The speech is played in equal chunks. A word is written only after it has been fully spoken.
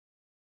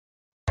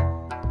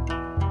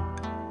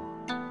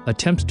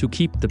Attempts to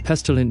keep the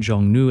pestilent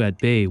Zhongnu at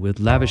bay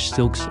with lavish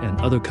silks and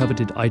other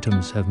coveted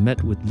items have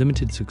met with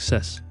limited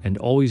success and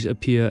always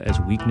appear as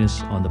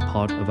weakness on the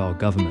part of our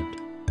government.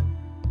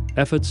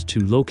 Efforts to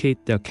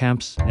locate their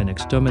camps and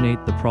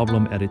exterminate the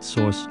problem at its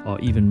source are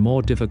even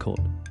more difficult,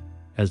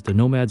 as the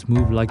nomads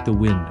move like the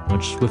wind,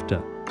 much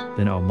swifter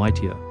than our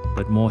mightier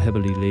but more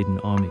heavily laden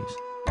armies.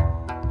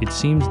 It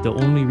seems the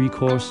only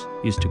recourse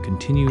is to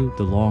continue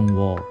the long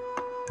wall,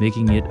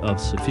 making it of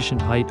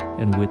sufficient height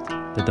and width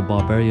that the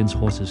barbarians'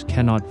 horses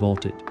cannot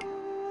vault it.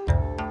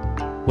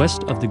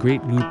 West of the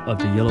great loop of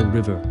the Yellow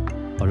River,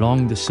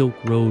 along the Silk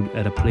Road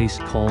at a place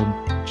called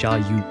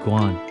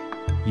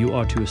Jiayuguan, you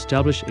are to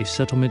establish a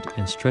settlement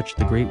and stretch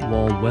the Great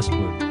Wall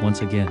westward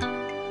once again.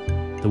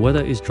 The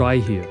weather is dry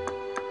here,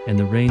 and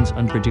the rains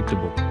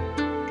unpredictable.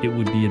 It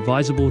would be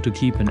advisable to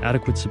keep an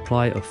adequate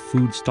supply of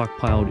food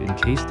stockpiled in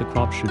case the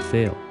crop should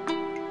fail.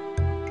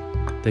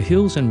 The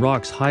hills and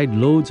rocks hide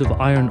loads of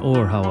iron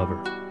ore,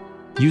 however.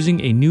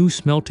 Using a new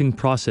smelting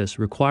process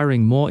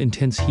requiring more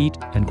intense heat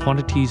and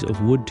quantities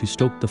of wood to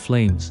stoke the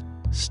flames,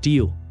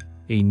 steel,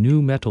 a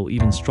new metal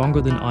even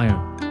stronger than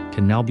iron,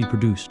 can now be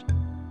produced.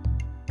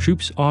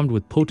 Troops armed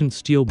with potent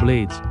steel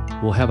blades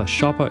will have a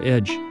sharper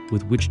edge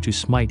with which to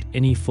smite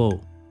any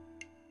foe.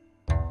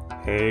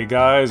 Hey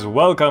guys,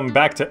 welcome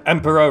back to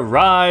Emperor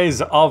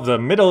Rise of the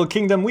Middle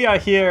Kingdom. We are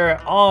here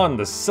on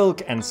the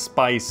Silk and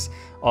Spice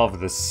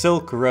of the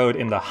Silk Road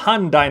in the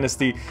Han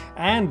Dynasty,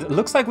 and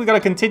looks like we gotta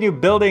continue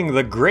building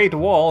the Great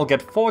Wall, get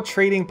 4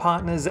 trading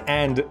partners,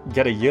 and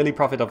get a yearly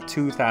profit of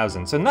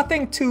 2,000. So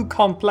nothing too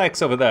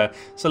complex over there.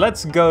 So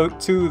let's go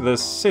to the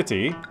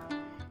city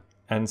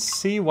and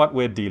see what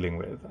we're dealing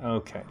with.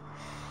 Okay.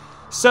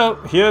 So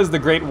here's the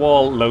Great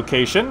Wall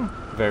location.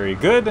 Very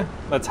good.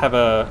 Let's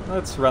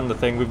run the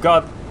thing. We've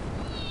got,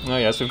 oh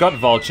yes, we've got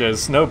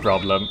vultures, no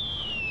problem.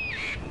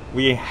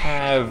 We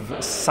have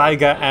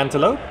Saiga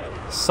Antelope,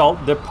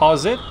 Salt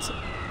Deposit,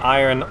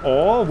 Iron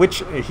Ore,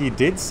 which he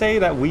did say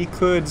that we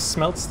could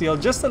smelt steel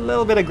just a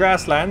little bit of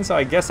grassland, so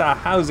I guess our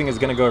housing is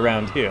gonna go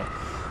around here.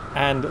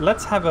 And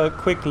let's have a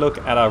quick look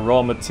at our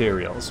raw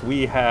materials.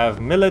 We have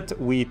millet,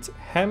 wheat,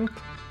 hemp,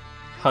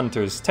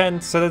 hunter's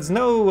tent, so there's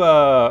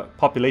no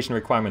population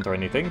requirement or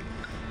anything.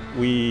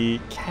 We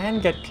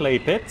can get clay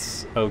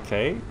pits,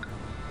 okay.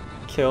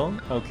 Kiln,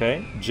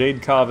 okay.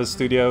 Jade Carver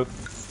Studio,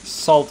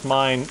 salt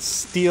mine,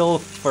 steel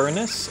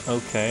furnace,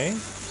 okay.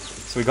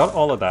 So we got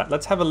all of that.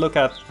 Let's have a look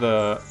at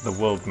the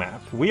world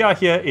map. We are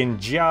here in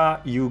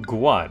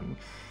Jiayuguan,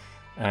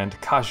 and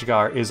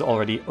Kashgar is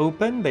already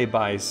open. They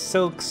buy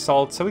silk,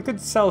 salt, so we could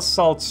sell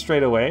salt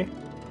straight away.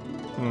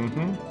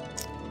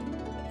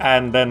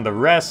 And then the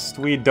rest,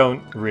 we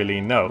don't really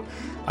know.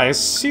 I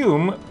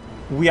assume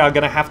we are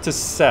gonna have to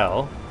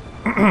sell,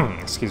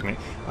 excuse me,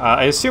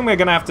 I assume we're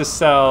gonna have to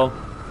sell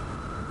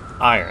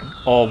iron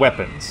or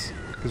weapons.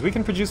 Because we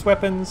can produce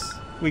weapons,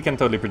 we can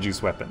totally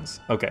produce weapons.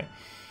 Okay.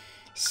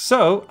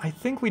 So, I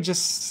think we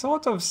just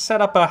sort of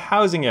set up a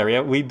housing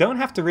area. We don't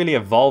have to really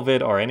evolve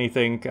it or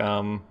anything.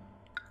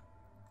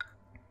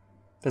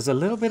 There's a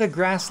little bit of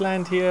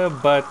grassland here,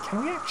 but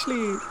can we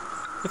actually,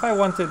 if I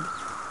wanted...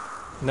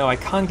 No, I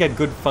can't get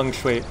good feng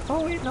shui.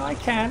 Oh wait, no, I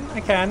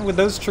can, with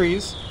those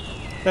trees.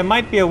 There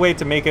might be a way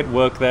to make it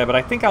work there, but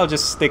I think I'll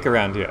just stick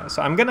around here.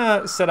 So I'm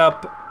gonna set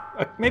up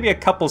maybe a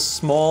couple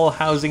small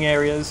housing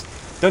areas.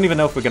 Don't even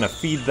know if we're gonna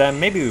feed them.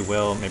 Maybe we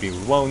will, maybe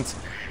we won't.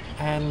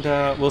 And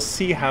we'll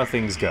see how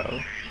things go.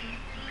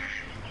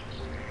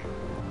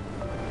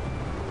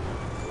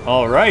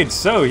 Alright,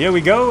 so here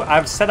we go.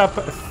 I've set up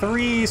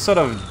 3 sort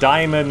of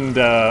diamond,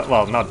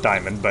 well, not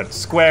diamond, but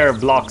square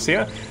blocks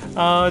here.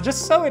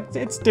 Just so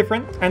it's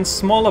different, and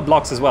smaller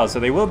blocks as well, so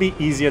they will be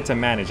easier to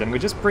manage. And we're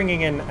just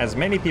bringing in as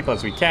many people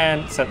as we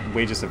can. Set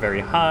wages are very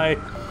high.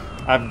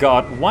 I've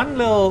got 1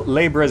 little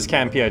laborer's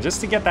camp here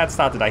just to get that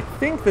started. I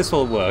think this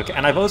will work.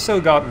 And I've also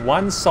got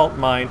 1 salt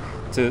mine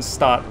to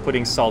start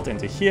putting salt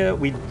into here.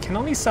 We can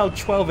only sell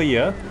 12 a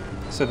year,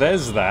 so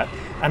there's that.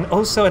 And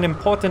also an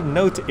important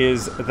note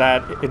is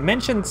that it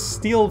mentioned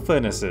steel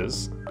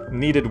furnaces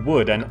needed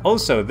wood, and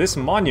also this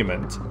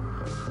monument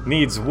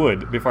needs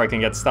wood before I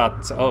can get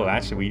started. So, oh,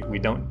 actually we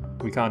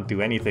can't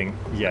do anything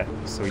yet,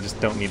 so we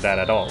just don't need that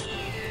at all.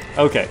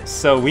 Okay,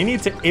 so we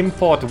need to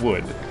import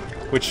wood,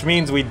 which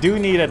means we do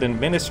need an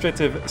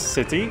administrative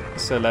city.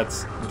 So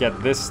let's get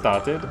this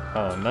started.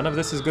 Oh, none of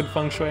this is good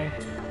feng shui.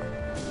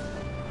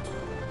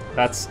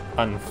 That's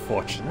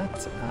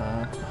unfortunate.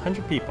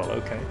 100 people,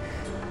 okay.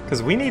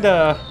 Because we need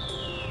a...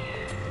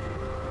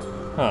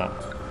 Huh.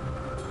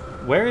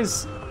 Where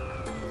is...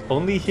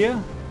 Only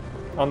here?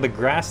 On the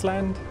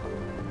grassland?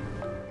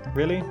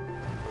 Really?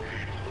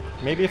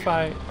 Maybe if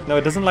I... No,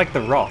 it doesn't like the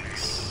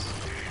rocks.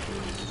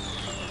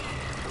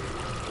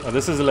 Oh,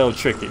 this is a little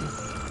tricky.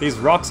 These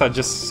rocks are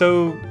just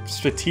so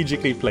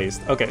strategically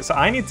placed. Okay, so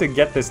I need to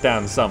get this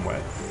down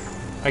somewhere.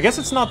 I guess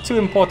it's not too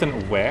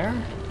important where.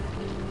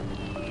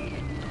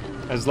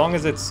 As long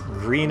as it's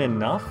green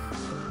enough.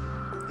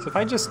 So if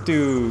I just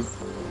do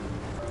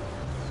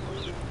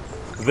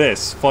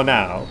this for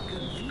now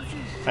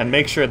and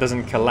make sure it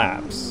doesn't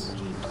collapse.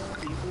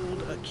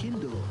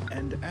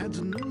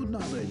 adds new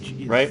knowledge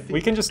is Right?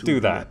 We can just fit do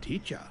to be a that.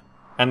 teacher.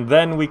 And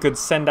then we could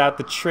send out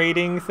the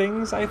trading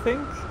things, I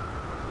think.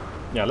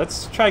 Yeah,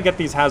 let's try to get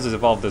these houses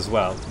evolved as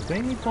well. Do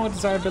they need more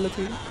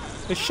desirability?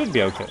 It should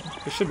be okay.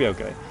 It should be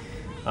okay.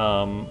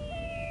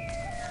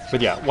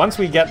 But yeah, once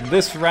we get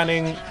this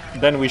running,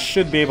 then we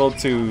should be able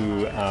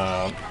to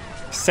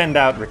send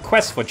out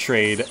requests for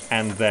trade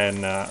and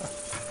then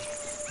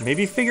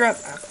maybe figure out...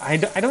 I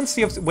don't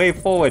see a way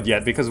forward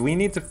yet because we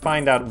need to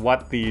find out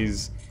what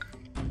these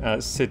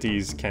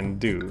cities can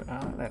do.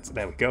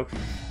 There we go.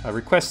 A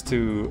request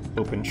to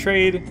open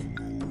trade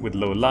with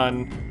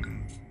Lolan,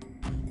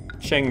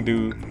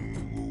 Chengdu.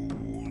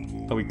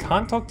 Oh, we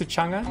can't talk to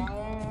Chang'an,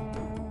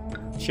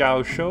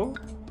 Jiaoshou,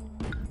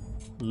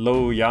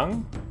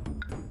 Luoyang,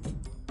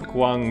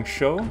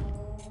 Guangzhou,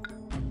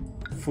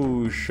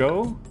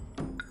 Fuzhou,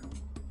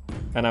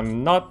 and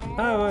I'm not...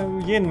 Oh,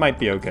 Yin might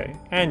be okay,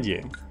 and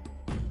Yin.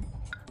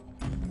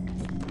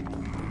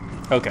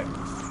 Okay.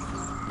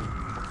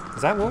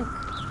 Does that work?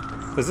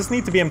 Does this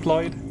need to be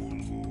employed?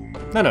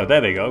 No,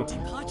 there they go.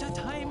 Departure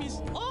time is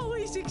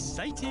always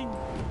exciting.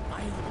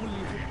 I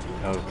only hope to...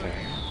 Okay.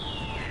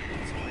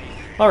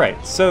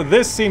 Alright, so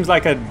this seems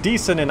like a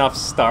decent enough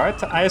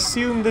start. I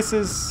assume this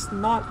is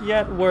not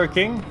yet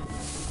working.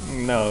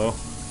 No.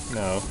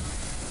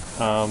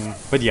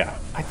 But yeah,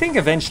 I think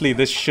eventually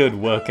this should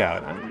work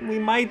out. We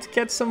might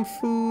get some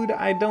food.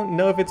 I don't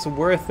know if it's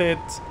worth it.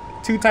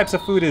 2 types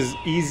of food is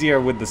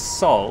easier with the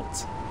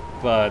salt,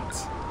 but...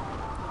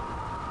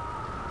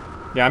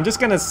 yeah, I'm just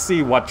gonna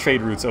see what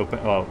trade routes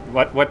open... well,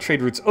 what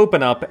trade routes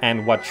open up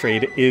and what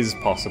trade is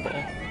possible.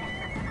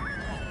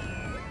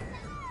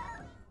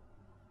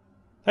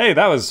 Hey,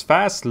 that was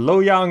fast.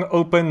 Luoyang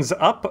opens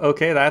up.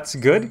 Okay, that's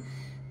good.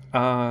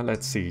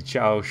 Let's see.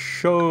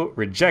 Jiaoshou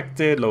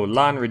rejected.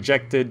 Lolan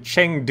rejected.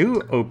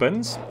 Chengdu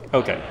opens.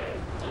 Okay.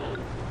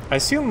 I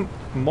assume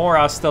more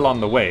are still on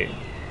the way.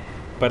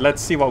 But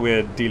let's see what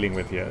we're dealing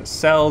with here.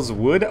 Sells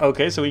wood.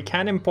 Okay, so we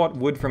can import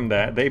wood from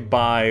there. They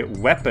buy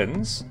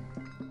weapons.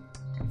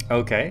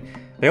 Okay.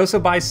 They also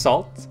buy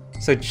salt.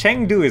 So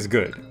Chengdu is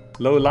good.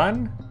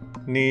 Lolan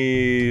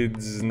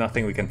needs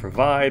nothing we can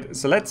provide.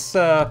 So let's...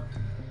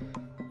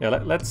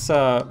 let's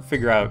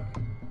figure out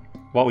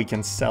what we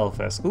can sell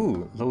first.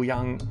 Ooh,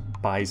 Luoyang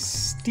buys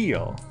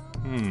steel.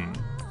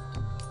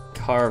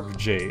 Carved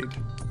jade.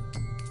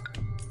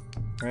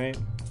 Right?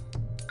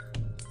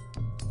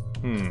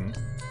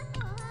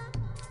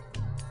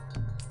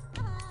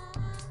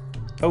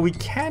 Oh, we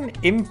can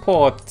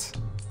import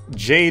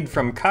jade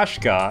from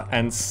Kashgar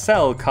and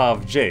sell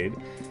carved jade.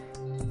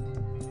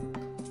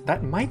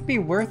 That might be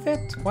worth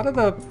it? What are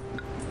the...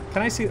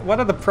 Can I see, what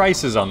are the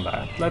prices on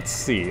that? Let's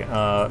see,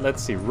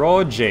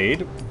 raw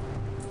jade.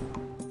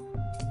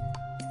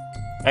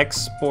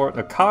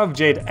 Export, carved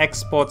jade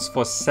exports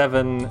for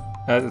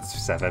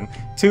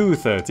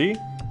 230.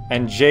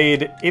 And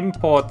jade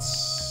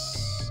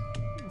imports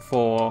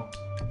for,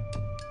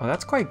 oh,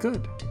 that's quite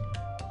good.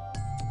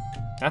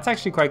 That's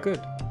actually quite good.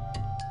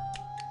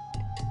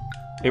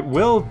 It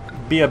will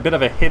be a bit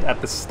of a hit at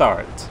the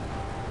start.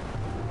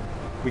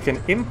 We can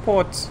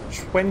import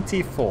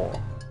 24.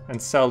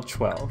 And sell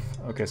 12.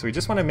 Okay, so we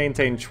just want to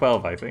maintain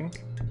 12, I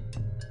think.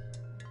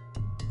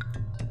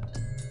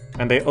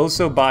 And they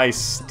also buy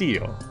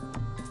steel.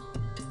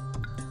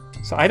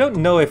 So I don't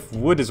know if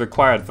wood is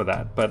required for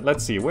that, but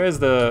let's see. Where's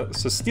the...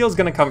 so steel's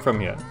gonna come from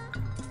here.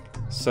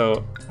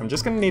 So I'm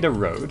just gonna need a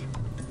road.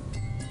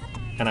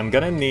 And I'm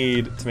gonna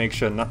need to make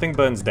sure nothing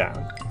burns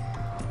down.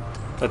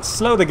 Let's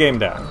slow the game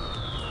down.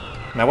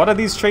 Now what are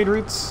these trade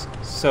routes?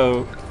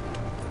 So...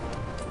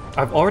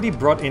 I've already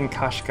brought in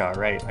Kashgar,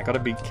 right? I gotta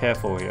be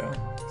careful here.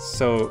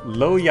 So,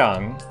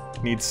 Luoyang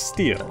needs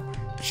steel.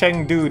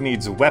 Chengdu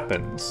needs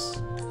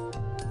weapons.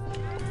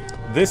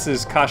 This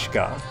is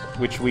Kashgar,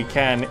 which we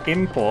can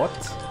import.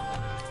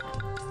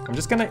 I'm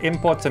just gonna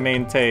import to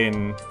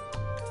maintain...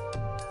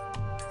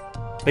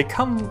 They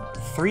come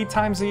 3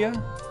 times a year?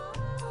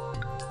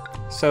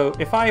 So,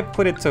 if I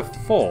put it to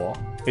 4,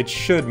 it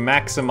should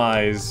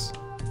maximize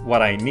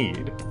what I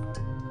need.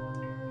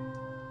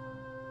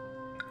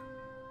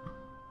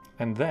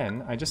 And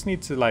then I just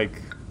need to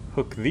like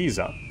hook these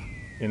up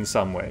in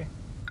some way.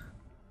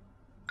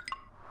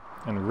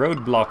 And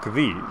roadblock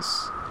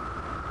these.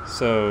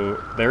 So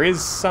there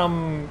is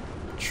some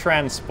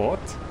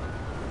transport.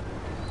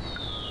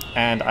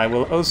 And I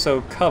will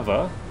also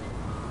cover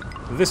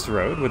this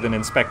road with an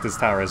inspector's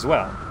tower as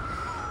well.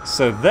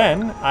 So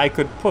then I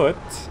could put...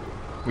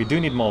 we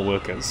do need more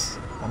workers.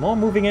 Are more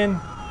moving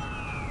in?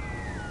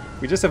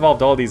 We just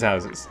evolved all these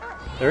houses.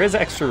 There is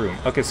extra room.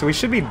 Okay, so we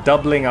should be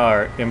doubling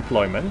our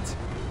employment.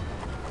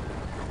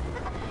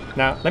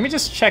 Now, let me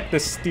just check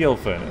this steel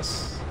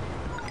furnace.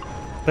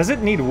 Does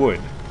it need wood?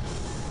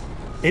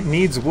 It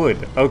needs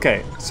wood.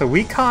 Okay, so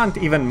we can't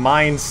even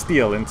mine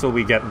steel until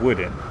we get wood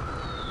in.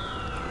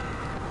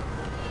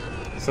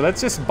 So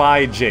let's just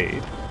buy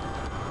jade.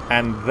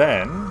 And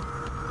then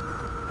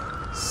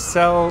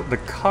sell the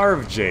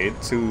carved jade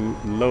to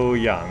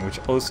Luoyang, which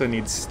also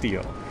needs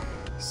steel.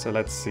 So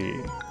let's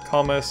see.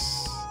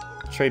 Commerce...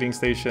 trading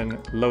station,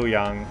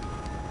 Luoyang.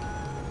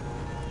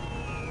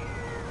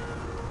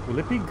 Will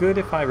it be good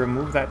if I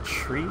remove that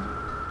tree?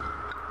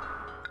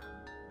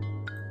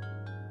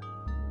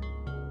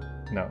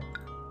 No.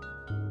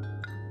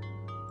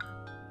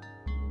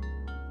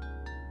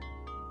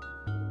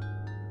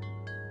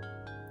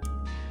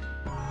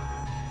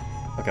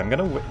 Okay, I'm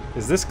gonna wait.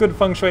 Is this good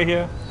feng shui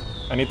here?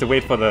 I need to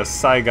wait for the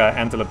Saiga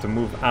antelope to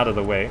move out of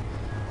the way.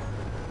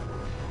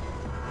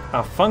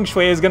 Feng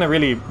shui is gonna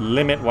really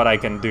limit what I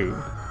can do.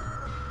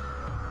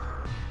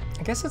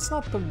 I guess it's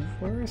not the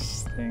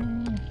worst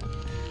thing.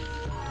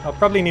 I'll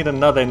probably need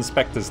another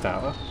inspector's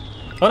tower.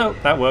 Oh no,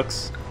 that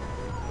works.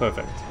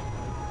 Perfect.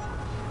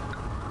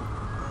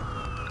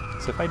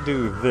 So if I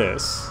do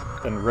this,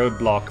 then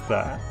roadblock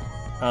that.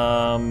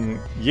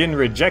 Yin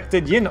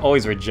rejected. Yin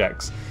always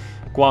rejects.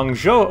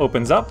 Guangzhou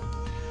opens up.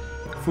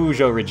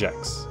 Fuzhou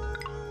rejects.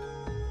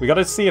 We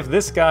gotta see if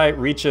this guy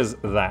reaches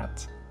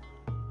that.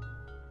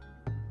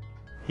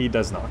 He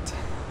does not.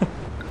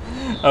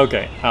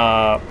 Okay,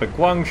 but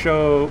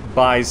Guangzhou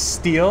buys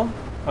steel.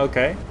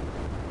 Okay.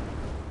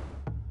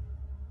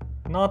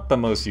 Not the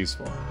most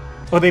useful.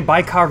 Oh, they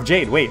buy carved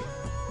jade. Wait.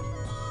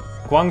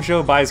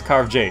 Guangzhou buys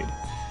carved jade.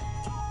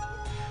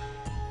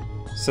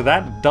 So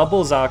that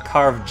doubles our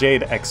carved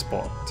jade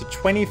export to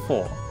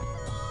 24.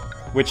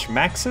 Which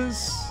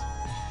maxes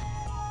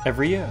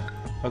every year.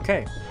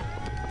 Okay.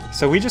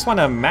 So we just want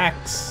to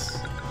max,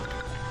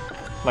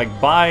 like,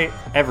 buy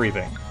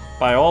everything.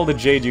 Buy all the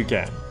jade you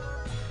can.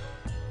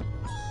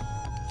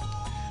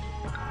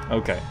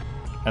 Okay.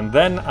 And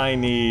then I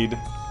need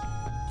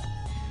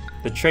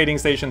the trading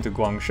station to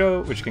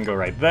Guangzhou, which can go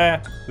right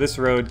there. This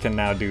road can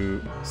now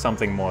do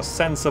something more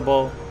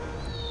sensible,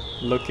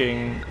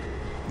 looking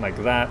like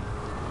that.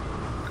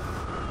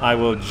 I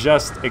will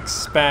just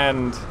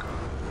expand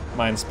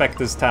my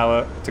inspector's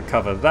tower to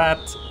cover that,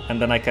 and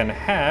then I can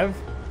have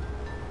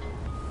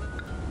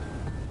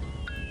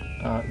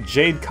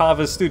Jade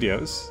Carver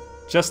Studios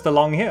just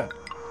along here.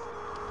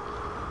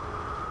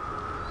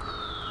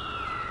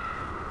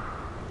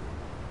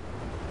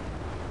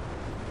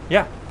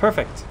 Yeah,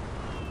 perfect.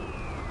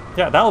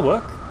 Yeah, that'll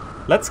work.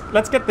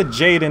 Let's get the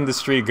jade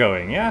industry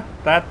going. Yeah,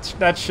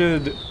 that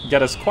should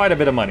get us quite a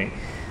bit of money.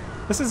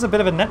 This is a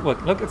bit of a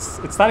network. Look, it's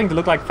starting to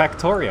look like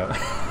Factorio.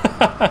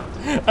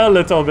 A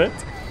little bit.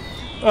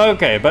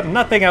 Okay, but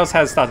nothing else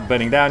has started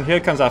burning down. Here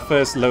comes our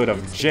first load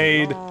of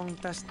jade.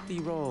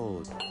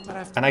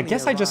 And I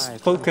guess I just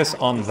focus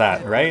on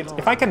that, right?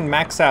 If I can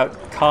max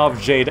out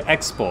carved jade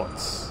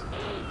exports,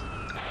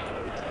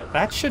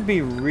 that should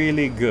be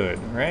really good,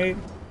 right?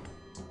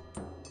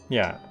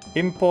 Yeah,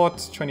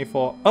 import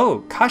 24.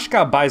 Oh,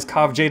 Kashgar buys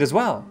carved jade as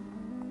well.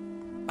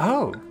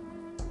 Oh,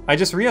 I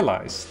just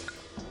realized.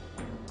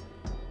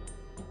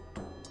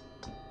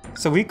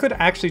 So we could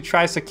actually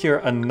try secure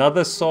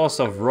another source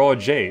of raw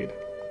jade.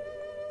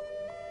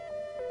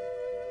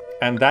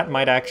 And that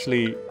might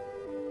actually,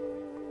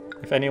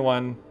 if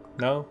anyone,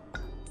 no?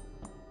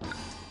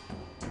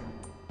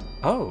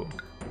 Oh,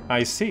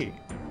 I see.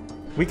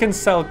 We can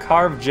sell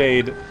carved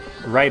jade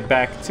right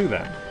back to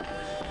them.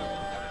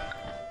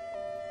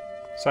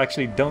 So I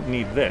actually don't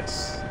need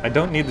this. I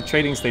don't need the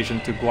trading station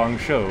to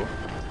Guangzhou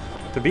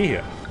to be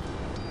here.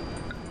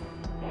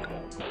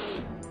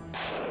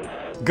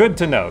 Good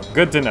to know,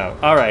 good to know.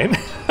 All right.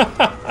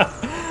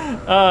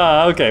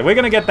 Okay, we're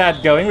gonna get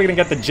that going. We're gonna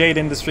get the jade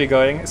industry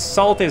going.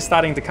 Salt is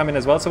starting to come in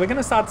as well, so we're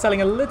gonna start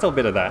selling a little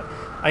bit of that.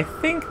 I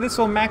think this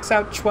will max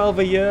out 12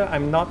 a year.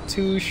 I'm not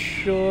too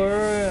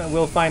sure.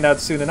 We'll find out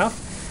soon enough.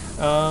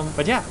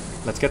 But yeah,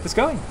 let's get this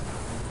going.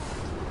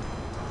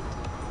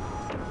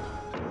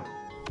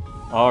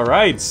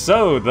 Alright,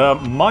 so the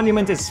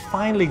monument is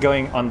finally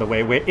going on the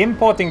way. We're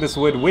importing this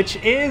wood, which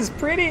is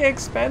pretty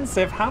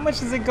expensive. How much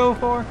does it go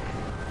for?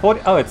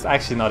 40, oh, it's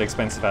actually not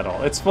expensive at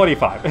all. It's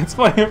 45. It's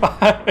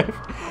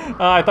 45.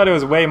 I thought it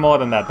was way more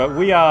than that, but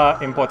we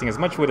are importing as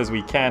much wood as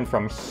we can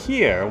from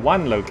here,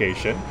 one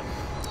location,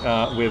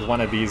 with one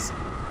of these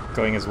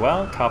going as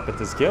well,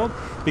 Carpenter's Guild,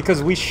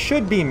 because we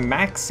should be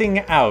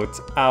maxing out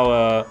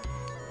our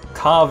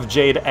carved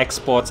jade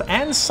exports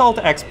and salt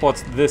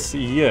exports this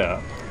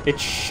year. It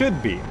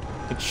should be,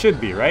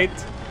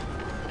 right?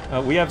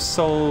 We have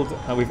sold,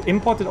 we've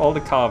imported all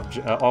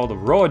the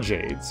raw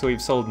jade, so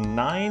we've sold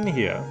 9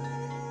 here.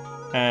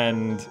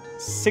 And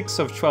 6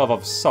 of 12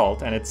 of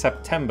salt, and it's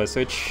September, so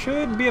it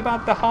should be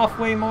about the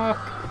halfway mark.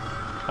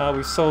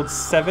 We've sold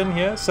 7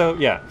 here, so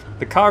yeah,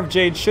 the carved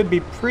jade should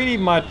be pretty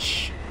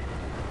much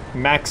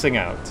maxing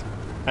out,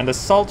 and the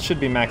salt should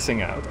be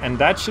maxing out, and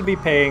that should be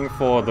paying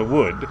for the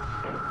wood.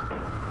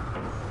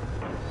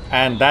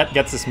 And that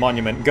gets this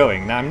monument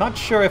going. Now, I'm not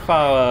sure if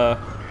our...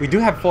 we do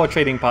have 4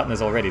 trading partners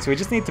already, so we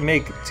just need to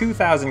make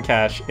 2,000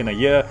 cash in a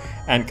year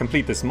and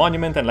complete this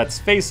monument. And let's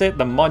face it,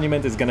 the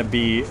monument is going to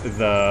be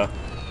the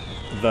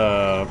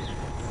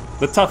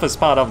toughest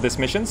part of this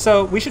mission.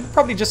 So we should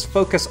probably just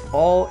focus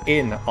all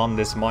in on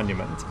this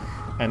monument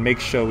and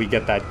make sure we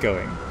get that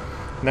going.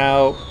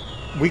 Now,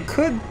 we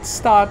could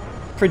start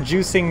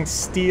producing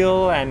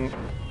steel and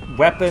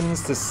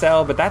weapons to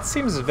sell, but that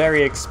seems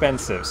very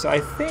expensive. So I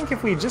think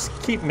if we just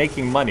keep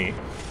making money,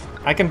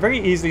 I can very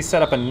easily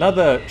set up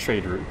another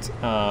trade route.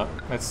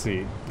 Let's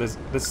see.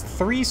 There's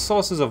 3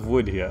 sources of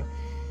wood here.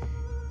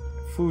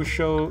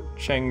 Fuzhou,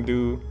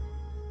 Chengdu.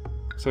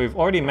 So we've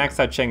already maxed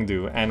out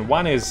Chengdu, and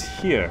one is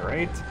here,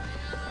 right?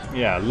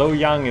 Yeah,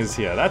 Luoyang is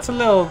here. That's a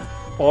little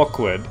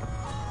awkward.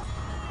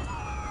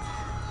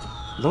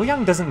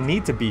 Luoyang doesn't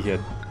need to be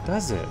here,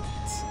 does it?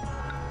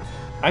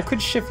 I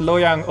could shift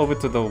Luoyang over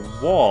to the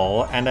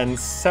wall and then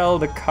sell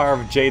the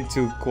carved jade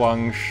to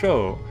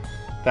Guangzhou.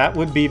 That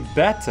would be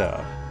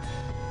better.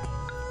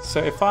 So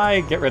if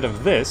I get rid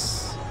of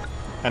this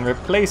and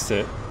replace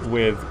it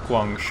with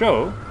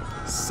Guangzhou,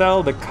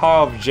 sell the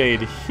carved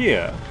jade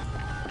here.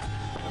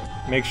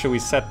 Make sure we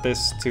set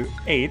this to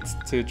 8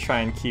 to try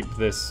and keep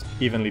this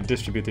evenly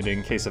distributed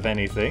in case of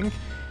anything.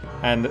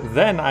 And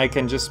then I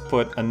can just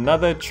put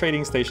another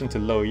trading station to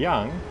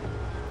Luoyang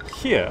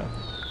here.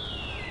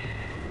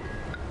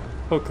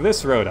 Hook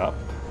this road up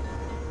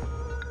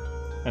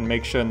and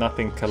make sure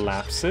nothing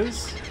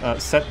collapses.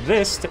 Set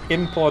this to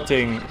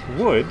importing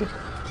wood.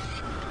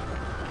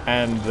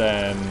 And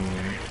then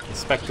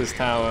Inspector's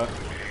Tower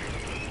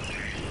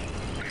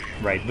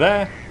right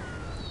there.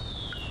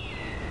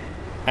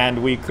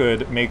 And we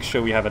could make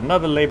sure we have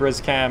another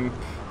laborer's camp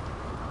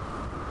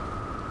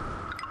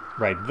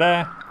right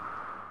there.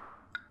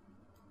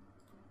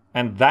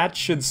 And that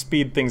should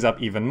speed things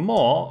up even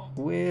more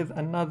with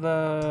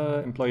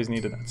another employees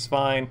needed, that's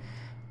fine.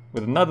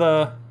 With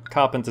another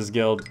Carpenter's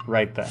Guild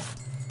right there.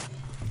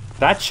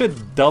 That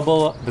should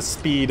double the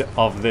speed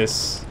of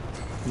this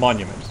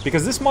monument.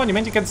 Because this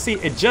monument, you can see,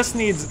 it just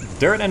needs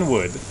dirt and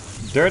wood.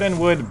 Dirt and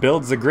wood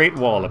builds a great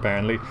wall,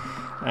 apparently.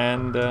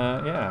 And,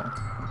 yeah.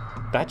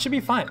 That should be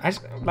fine.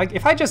 Like,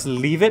 if I just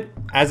leave it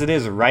as it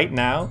is right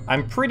now,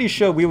 I'm pretty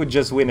sure we would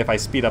just win if I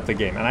speed up the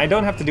game. And I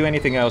don't have to do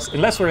anything else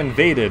unless we're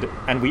invaded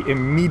and we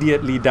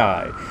immediately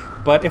die.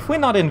 But if we're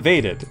not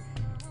invaded,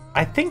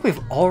 I think we've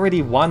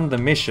already won the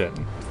mission.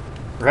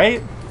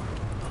 Right?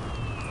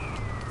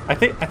 I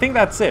think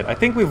that's it. I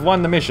think we've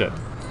won the mission.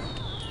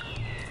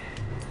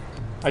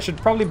 I should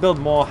probably build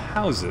more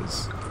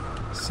houses.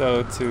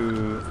 So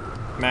to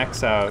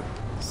max out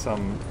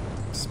some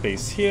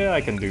space here,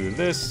 I can do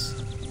this.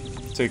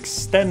 To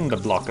extend the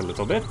block a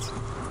little bit.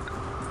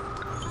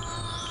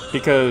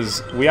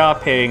 Because we are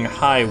paying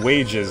high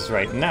wages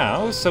right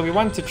now, so we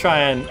want to try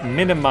and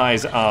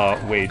minimize our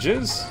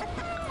wages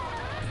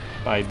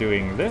by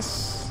doing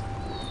this.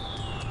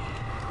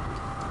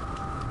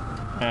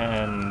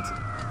 And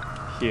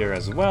here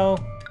as well.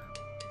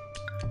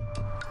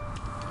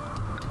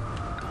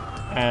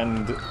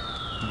 And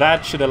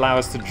that should allow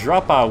us to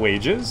drop our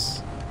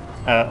wages,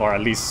 or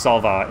at least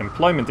solve our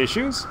employment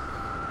issues.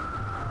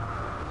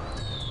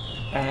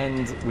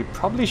 And we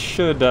probably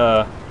should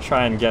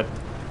try and get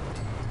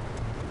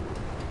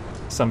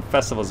some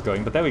festivals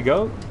going, but there we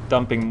go.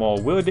 Dumping more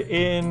wood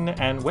in,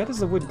 and where does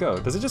the wood go?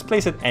 Does it just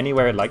place it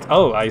anywhere it likes?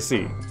 Oh, I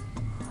see.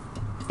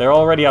 They're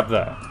already up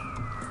there.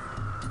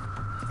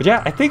 But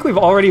yeah, I think we've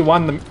already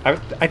won the...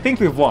 I think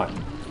we've won,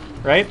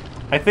 right?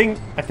 I think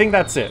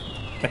that's it.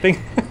 I think...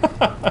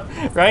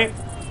 right?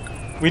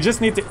 We just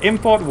need to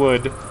import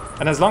wood,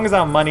 and as long as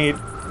our money...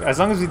 As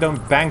long as we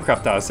don't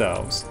bankrupt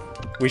ourselves,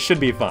 we should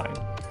be fine.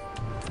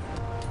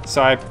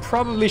 So I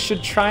probably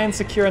should try and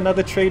secure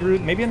another trade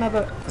route. Maybe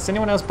another... Does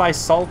anyone else buy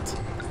salt?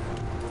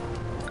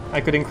 I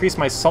could increase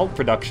my salt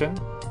production.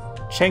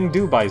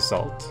 Chengdu buys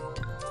salt.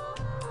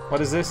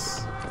 What is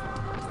this?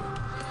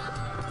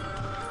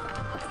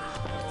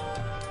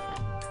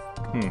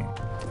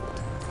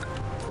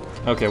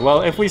 Okay,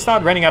 well, if we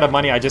start running out of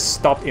money, I just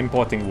stop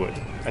importing wood.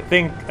 I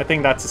think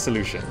that's a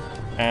solution.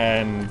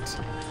 And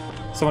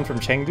someone from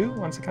Chengdu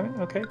wants to come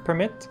in? Okay,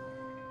 permit.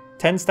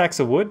 10 stacks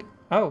of wood?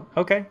 Oh,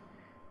 okay.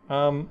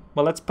 Well,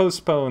 let's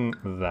postpone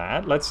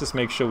that. Let's just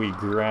make sure we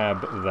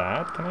grab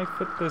that. Can I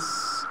fit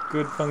this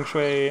good feng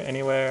shui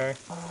anywhere?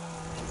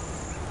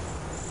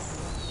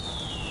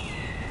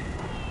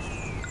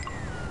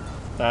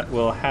 That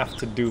will have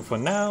to do for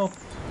now.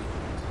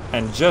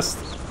 And just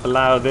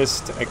allow this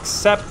to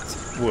accept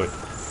wood.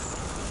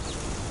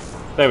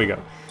 There we go.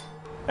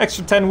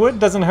 Extra 10 wood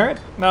doesn't hurt.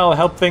 That'll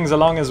help things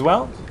along as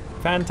well.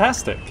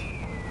 Fantastic.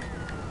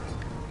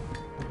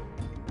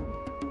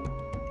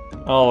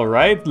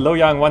 Alright,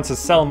 Luoyang wants to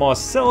sell more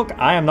silk.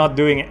 I am not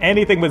doing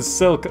anything with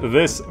silk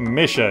this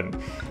mission.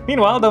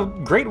 Meanwhile, the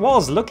Great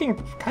Wall's looking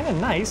kind of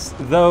nice,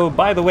 though,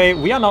 by the way,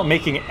 we are not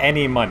making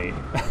any money.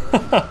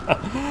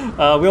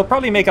 We'll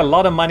probably make a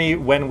lot of money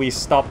when we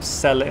stop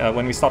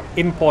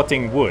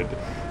importing wood.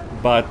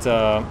 But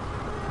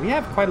we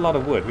have quite a lot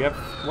of wood. We have,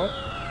 what?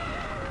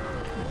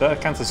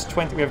 That counts as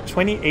 20. We have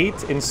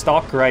 28 in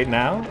stock right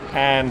now,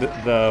 and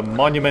the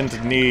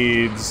monument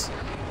needs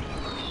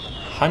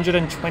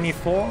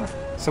 124.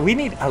 So we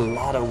need a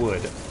lot of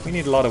wood. We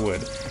need a lot of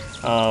wood.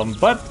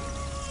 But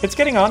it's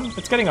getting on.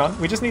 It's getting on.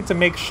 We just need to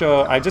make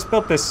sure. I just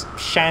built this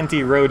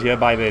shanty road here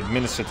by the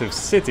administrative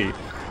city,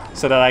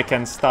 so that I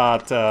can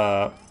start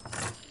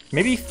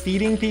maybe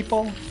feeding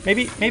people.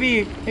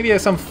 Maybe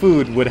some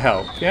food would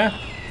help. Yeah.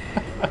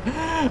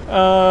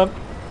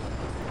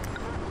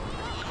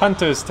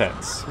 Hunter's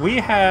tents. We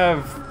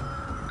have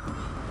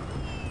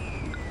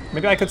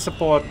Maybe I could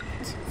support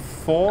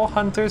 4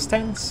 hunters'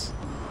 tents?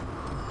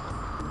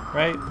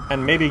 Right?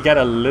 And maybe get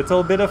a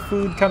little bit of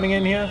food coming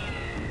in here?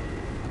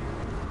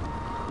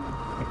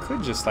 I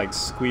could just like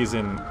squeeze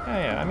in...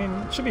 Yeah, I mean,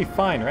 it should be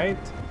fine, right?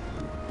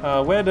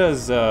 Where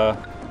does...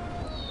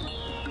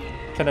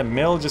 Can a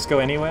mill just go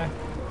anywhere?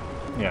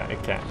 Yeah,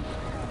 it can.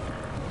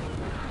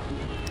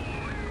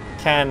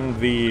 Can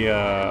the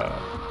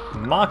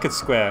market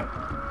square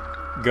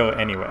go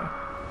anywhere?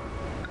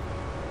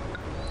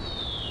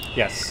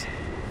 Yes.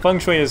 Feng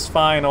Shui is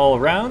fine all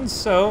around,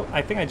 so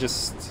I think I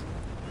just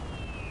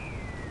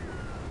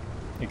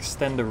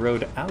extend the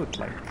road out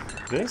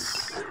like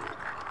this.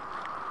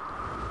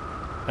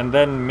 And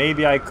then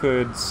maybe I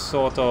could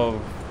sort of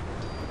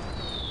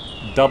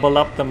double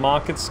up the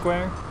market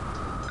square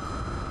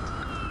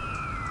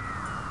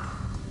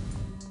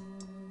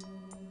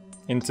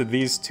into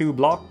these 2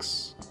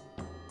 blocks.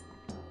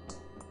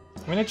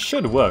 I mean, it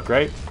should work,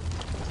 right?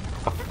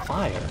 A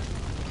fire.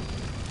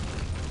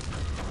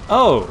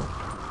 Oh!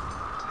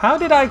 How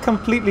did I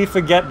completely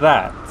forget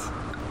that?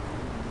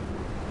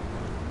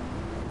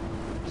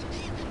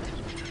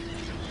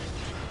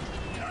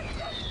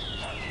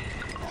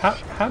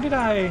 How did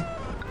I...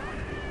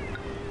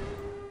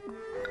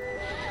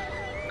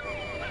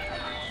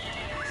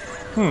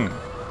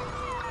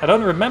 I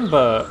don't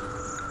remember...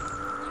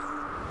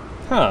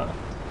 Huh.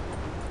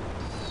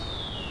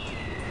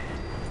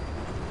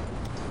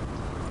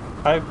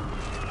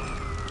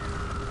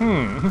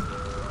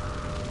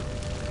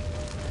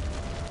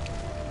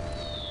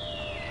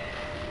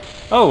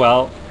 Oh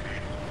well.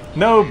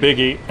 No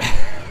biggie.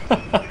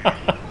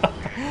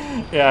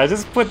 Yeah,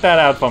 just put that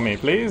out for me,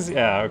 please.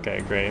 Yeah,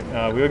 okay, great.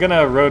 We were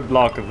gonna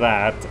roadblock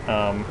that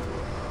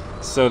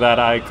so that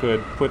I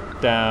could put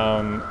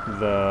down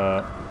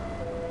the...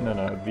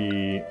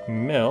 the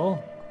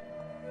mill,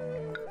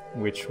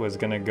 which was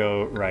gonna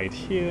go right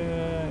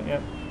here.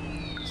 Yep.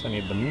 So I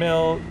need the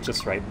mill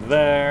just right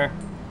there.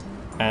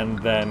 And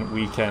then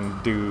we can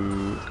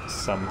do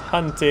some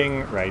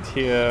hunting right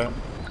here.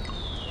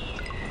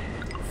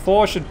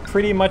 4 should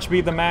pretty much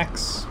be the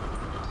max.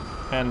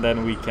 And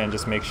then we can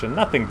just make sure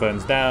nothing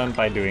burns down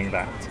by doing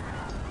that.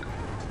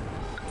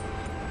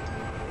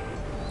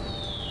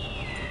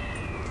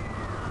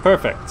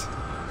 Perfect.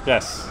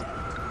 Yes.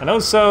 And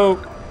also,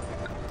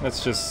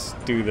 let's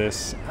just do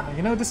this.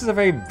 You know, this is a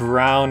very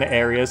brown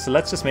area, so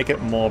let's just make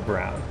it more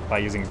brown by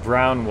using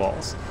brown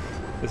walls.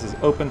 This is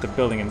open to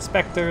building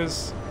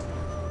inspectors.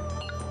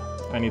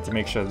 I need to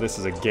make sure this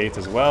is a gate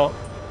as well.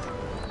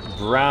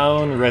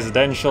 Brown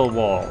residential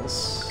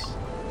walls.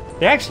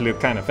 They actually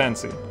look kind of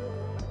fancy.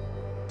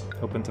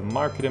 Open to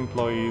market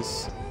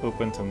employees.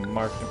 Open to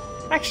market...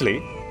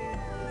 Actually,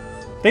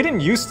 they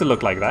didn't used to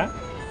look like that.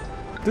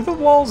 Do the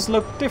walls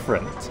look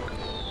different?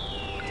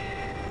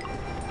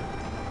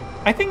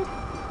 I think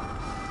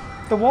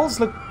the walls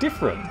look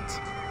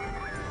different.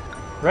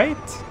 Right?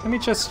 Let me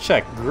just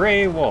check.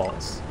 Gray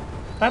walls.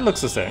 That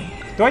looks the same.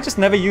 Do I just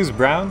never use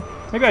brown?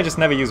 Maybe I just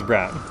never use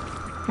brown.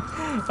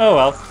 Oh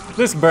well,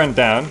 this burned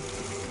down.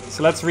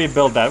 So let's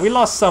rebuild that. We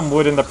lost some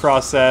wood in the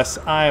process.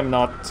 I am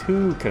not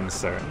too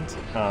concerned.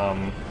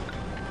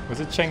 Was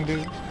it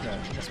Chengdu?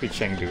 Yeah, it must be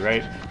Chengdu,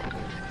 right?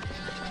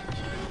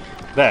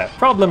 There,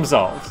 problem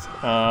solved.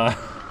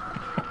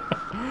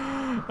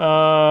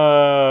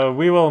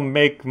 We will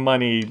make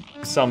money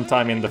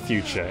sometime in the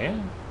future,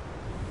 yeah?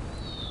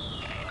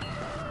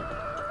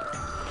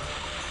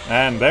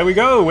 And there we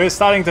go, we're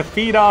starting to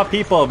feed our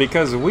people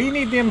because we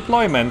need the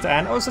employment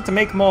and also to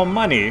make more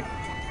money.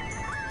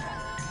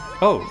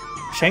 Oh,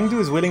 Chengdu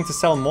is willing to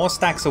sell more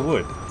stacks of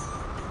wood.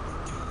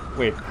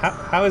 Wait,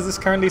 how is this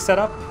currently set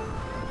up?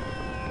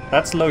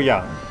 That's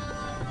Luoyang.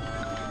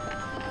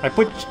 I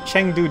put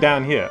Chengdu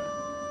down here.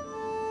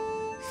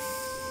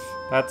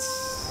 That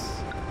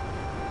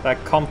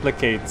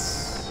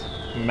complicates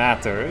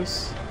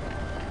matters.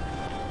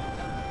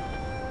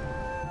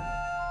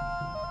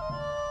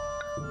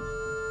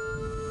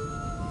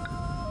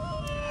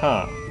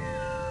 Huh.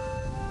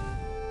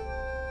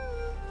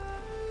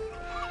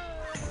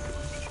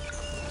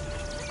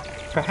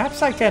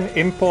 Perhaps I can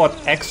import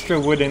extra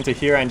wood into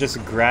here and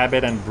just grab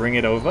it and bring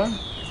it over?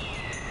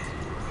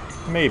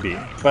 Maybe.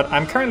 But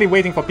I'm currently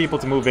waiting for people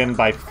to move in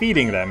by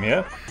feeding them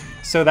here,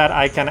 so that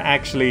I can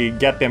actually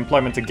get the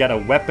employment to get a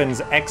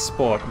weapons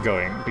export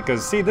going.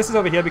 Because, see, this is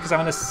over here because I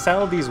want to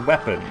sell these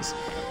weapons.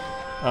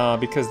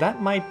 Because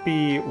that might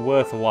be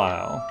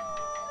worthwhile.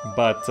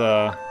 But,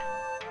 I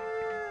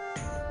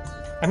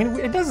mean,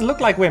 it does look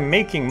like we're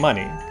making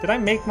money. Did I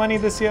make money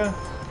this year?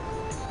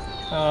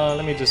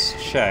 Let me just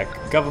check.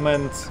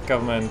 Government.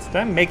 Did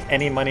I make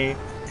any money?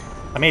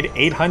 I made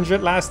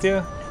 800 last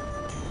year?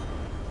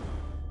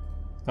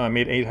 Oh, I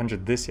made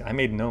 800 this year. I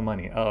made no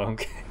money. Oh,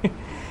 okay.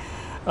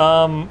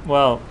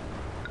 Well,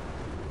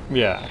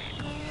 yeah.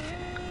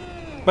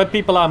 But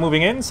people are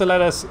moving in, so let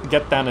us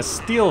get down a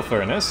steel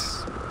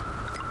furnace.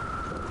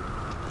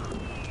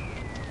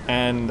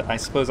 And I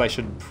suppose I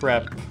should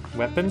prep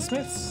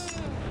weaponsmiths?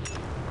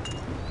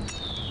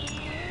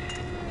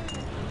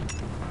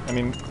 I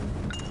mean,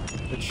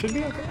 it should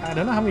be okay. I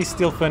don't know how many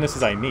steel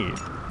furnaces I need.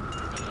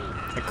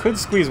 I could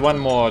squeeze one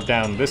more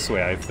down this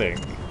way, I think.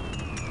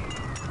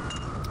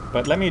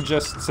 But let me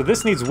just... So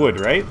this needs wood,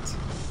 right?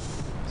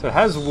 So it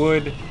has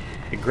wood.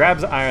 It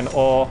grabs iron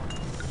ore.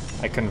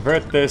 I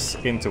convert this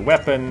into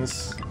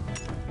weapons.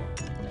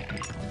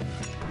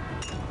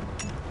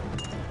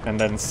 And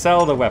then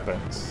sell the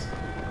weapons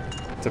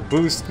to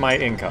boost my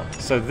income.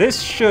 So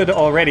this should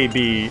already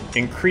be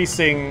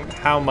increasing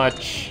how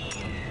much...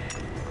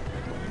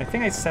 I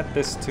think I set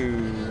this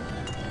to...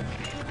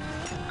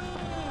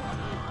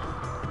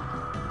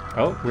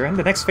 Oh, we're in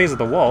the next phase of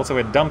the wall, so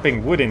we're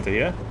dumping wood into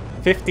here.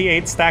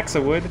 58 stacks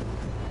of wood.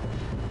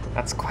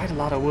 That's quite a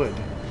lot of wood.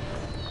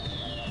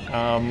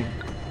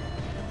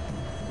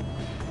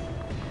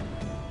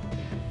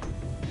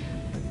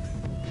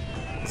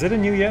 Is it a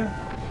new year?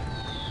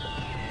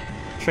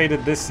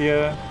 Traded this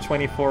year,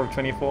 24 of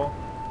 24.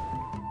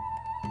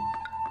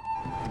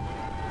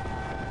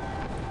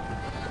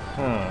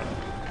 Huh.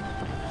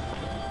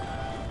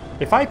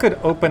 If I could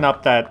open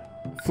up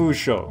that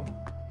Fuzhou.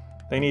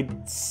 They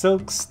need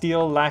silk,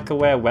 steel,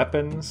 lacquerware,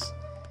 weapons.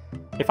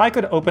 If I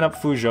could open up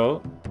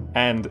Fuzhou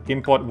and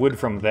import wood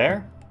from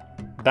there,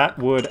 that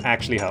would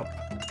actually help.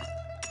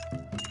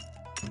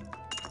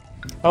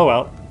 Oh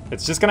well,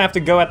 it's just gonna have to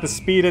go at the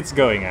speed it's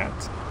going at.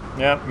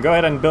 Yeah, go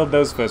ahead and build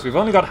those first. We've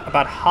only got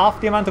about half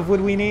the amount of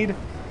wood we need.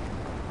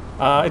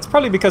 It's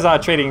probably because our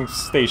trading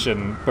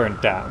station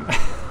burnt down.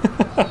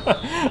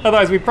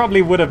 Otherwise we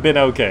probably would have been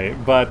okay,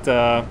 but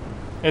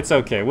it's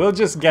okay. We'll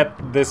just get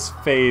this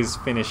phase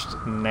finished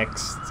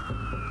next,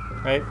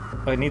 right?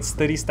 Oh, it needs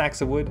 30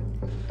 stacks of wood.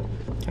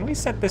 Can we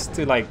set this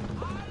to, like,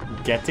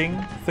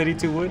 getting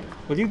 32 wood?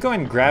 Will you go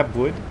and grab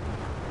wood?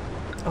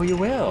 Oh, you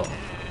will.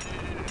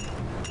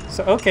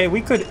 So, okay, we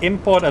could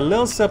import a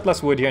little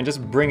surplus wood here and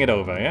just bring it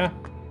over, yeah?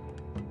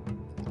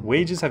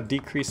 Wages have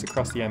decreased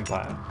across the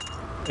empire.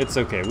 It's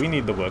okay, we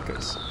need the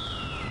workers.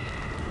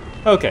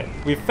 Okay,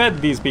 we've fed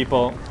these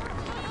people.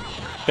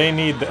 They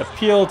need the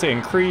appeal to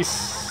increase.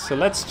 So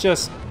let's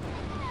just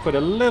put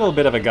a little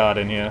bit of a guard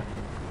in here.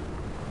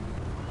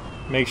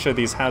 Make sure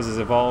these houses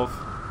evolve,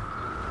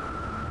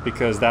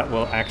 because that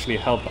will actually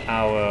help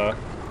our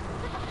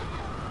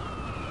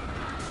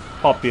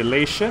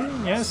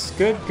population. Yes,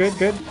 good, good,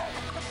 good.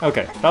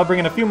 Okay, I'll bring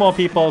in a few more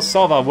people,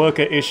 solve our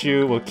worker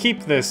issue, we'll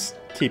keep this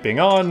keeping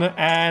on,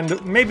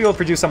 and maybe we'll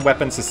produce some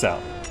weapons to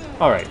sell.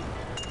 Alright.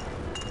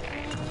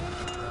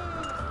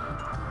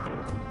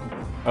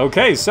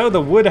 Okay, so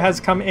the wood has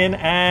come in,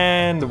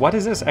 and what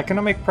is this?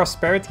 Economic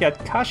prosperity at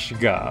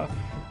Kashgar.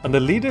 Under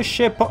the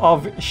leadership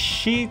of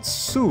Shi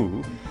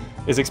Tzu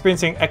is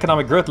experiencing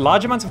economic growth.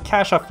 Large amounts of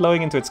cash are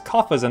flowing into its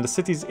coffers, and the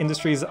city's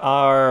industries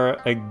are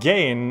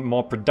again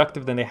more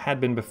productive than they had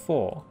been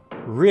before.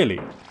 Really?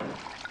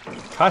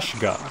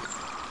 Kashgar.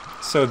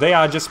 So they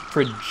are just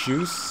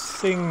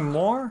producing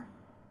more?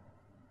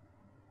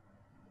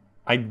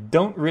 I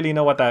don't really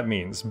know what that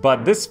means,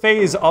 but this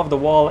phase of the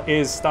wall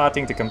is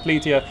starting to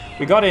complete here.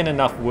 We got in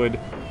enough wood.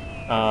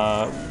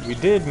 We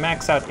did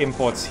max out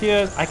imports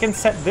here. I can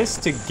set this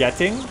to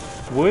getting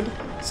wood,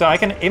 so I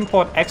can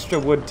import extra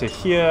wood to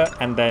here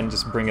and then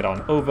just bring it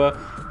on over.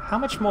 How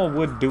much more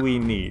wood do we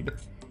need?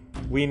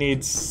 We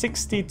need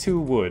 62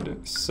 wood,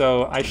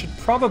 so I should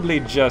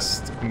probably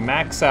just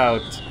max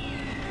out,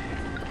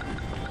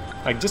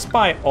 like, just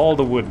buy all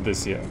the wood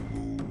this year.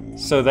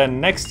 So then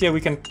next year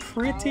we can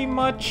pretty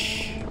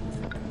much...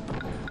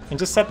 And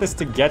just set this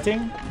to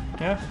getting,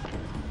 yeah?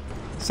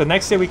 So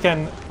next year we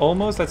can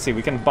almost, let's see,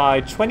 we can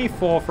buy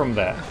 24 from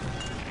there.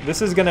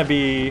 This is gonna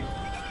be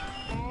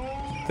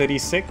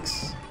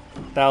 36.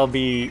 That'll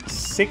be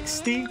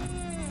 60.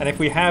 And if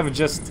we have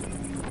just,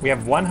 we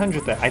have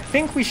 100 there. I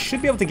think we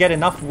should be able to get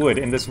enough wood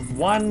in this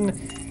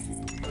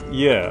 1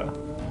 year.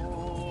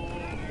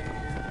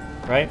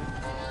 Right?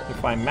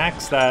 If I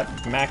max that,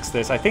 max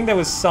this, I think there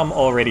was some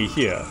already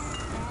here.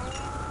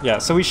 Yeah,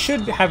 so we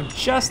should have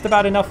just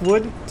about enough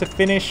wood to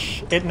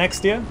finish it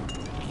next year.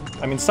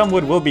 I mean, some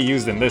wood will be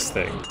used in this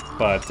thing,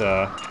 but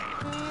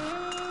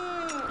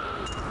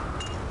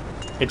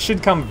it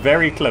should come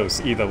very close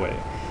either way.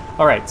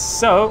 Alright,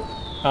 so,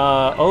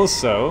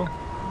 also,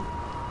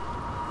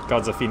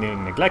 gods are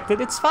feeling neglected.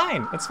 It's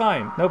fine,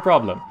 no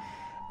problem.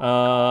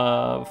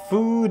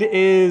 Food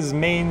is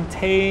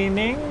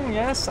maintaining,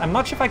 yes. I'm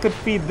not sure if I could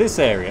feed this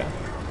area.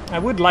 I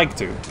would like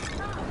to.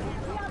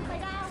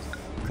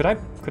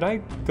 Could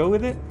I go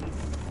with it?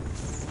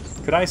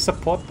 Could I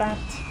support that?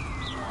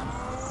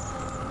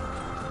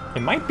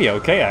 It might be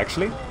okay,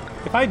 actually.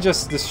 If I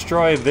just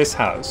destroy this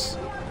house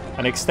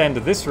and extend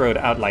this road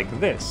out like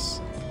this,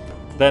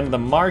 then the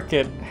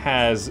market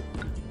has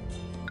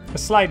a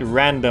slight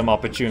random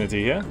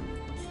opportunity here.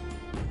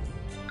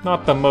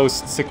 Not the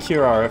most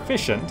secure or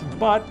efficient,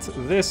 but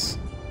this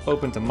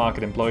open to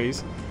market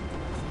employees.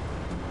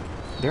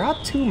 There are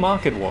 2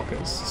 market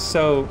walkers,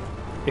 so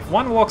if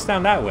one walks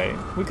down that way,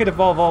 we could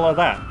evolve all of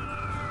that.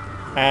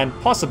 And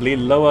possibly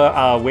lower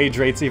our wage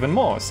rates even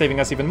more, saving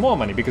us even more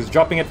money, because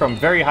dropping it from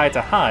very high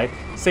to high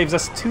saves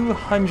us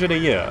 200 a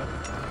year.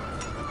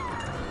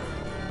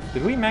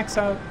 Did we max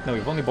out? No,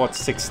 we've only bought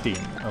 16.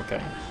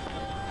 Okay.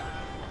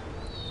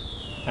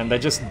 And they're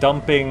just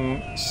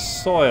dumping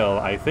soil,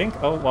 I think.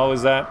 Oh, what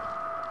was that?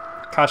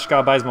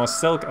 Kashgar buys more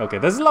silk. Okay,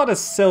 there's a lot of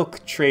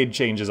silk trade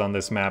changes on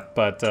this map,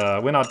 but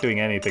we're not doing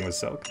anything with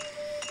silk.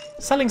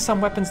 Selling some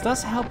weapons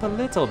does help a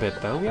little bit,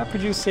 though. We are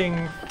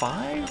producing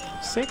 5,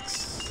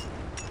 6?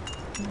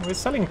 We're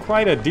selling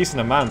quite a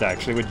decent amount,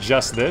 actually, with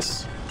just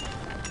this.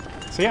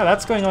 So yeah,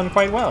 that's going on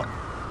quite well.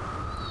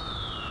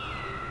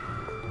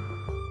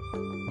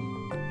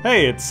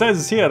 Hey, it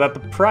says here that the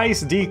price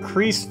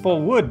decreased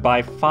for wood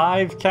by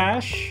 5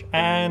 cash,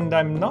 and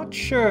I'm not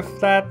sure if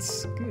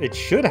that's... It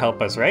should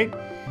help us, right?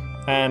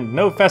 And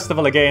no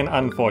festival again,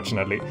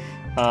 unfortunately.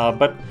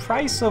 But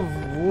price of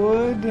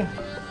wood...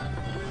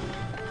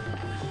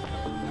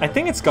 I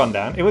think it's gone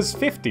down. It was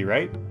 50,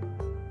 right?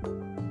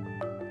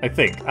 I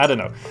think. I don't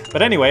know.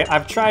 But anyway,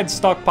 I've tried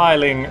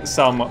stockpiling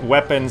some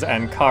weapons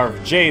and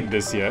carved jade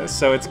this year,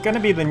 so it's gonna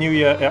be the new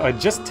year... I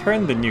just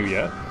turned the new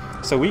year,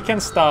 so we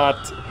can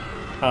start...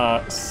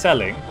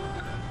 selling.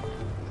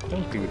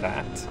 Don't do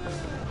that.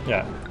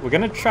 Yeah, we're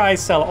gonna try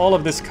sell all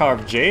of this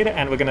carved jade,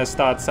 and we're gonna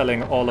start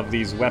selling all of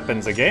these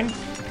weapons again.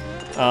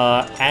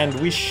 And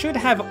we should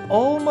have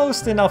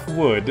almost enough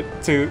wood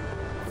to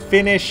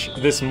finish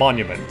this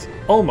monument.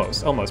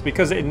 Almost,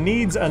 because it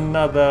needs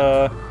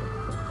another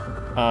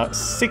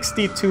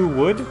 62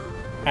 wood,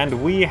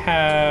 and we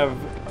have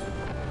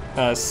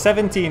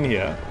 17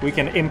 here. We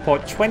can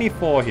import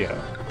 24 here.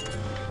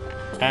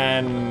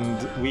 And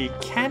we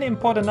can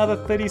import another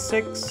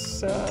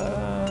 36.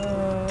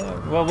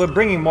 Well, we're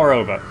bringing more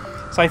over.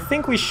 So I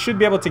think we should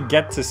be able to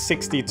get to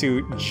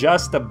 62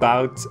 just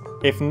about.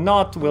 If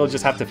not, we'll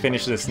just have to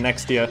finish this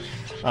next year.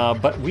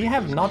 But we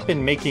have not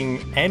been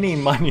making any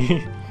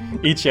money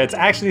each year. It's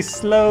actually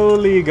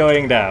slowly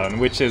going down,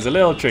 which is a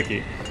little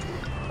tricky.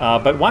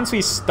 But once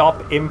we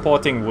stop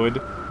importing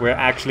wood, we're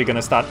actually going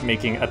to start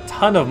making a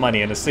ton of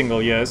money in a single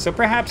year. So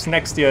perhaps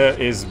next year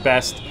is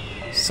best.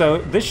 So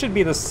this should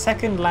be the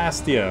second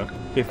last year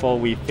before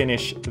we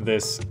finish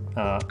this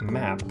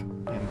map.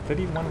 And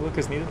 31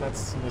 workers needed,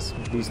 let's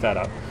boost that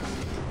up.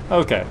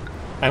 Okay,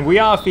 and we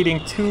are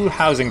feeding 2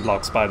 housing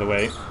blocks, by the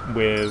way,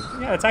 with,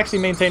 yeah, it's actually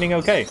maintaining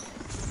okay.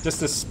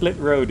 Just a split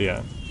road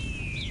here.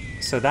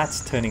 So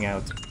that's turning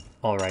out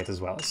all right as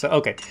well. So,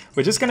 okay,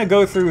 we're just gonna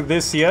go through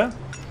this here,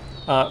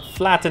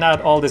 flatten out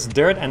all this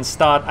dirt and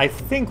start, I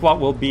think, what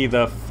will be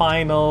the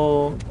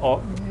final,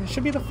 or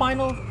should be the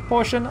final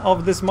portion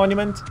of this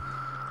monument.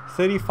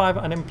 35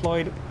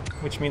 unemployed,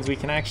 which means we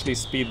can actually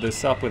speed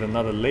this up with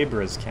another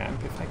laborer's camp.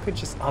 If I could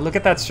just... Oh, look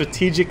at that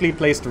strategically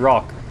placed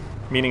rock,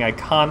 meaning I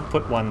can't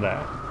put one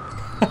there.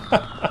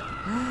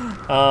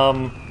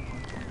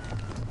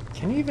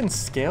 Can you even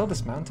scale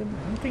this mountain?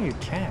 I don't think you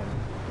can.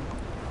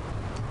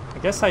 I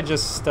guess I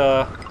just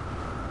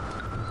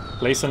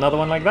place another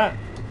one like that.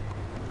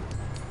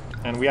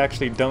 And we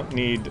actually don't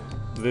need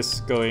this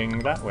going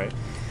that way.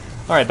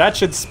 Alright, that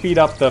should speed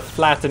up the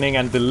flattening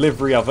and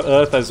delivery of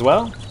earth as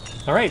well.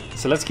 Alright,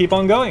 so let's keep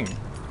on going.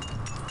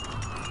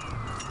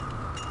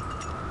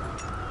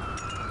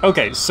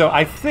 Okay, so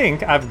I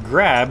think I've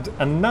grabbed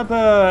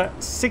another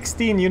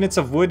 16 units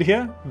of wood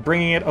here,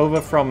 bringing it over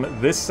from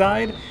this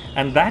side,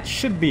 and that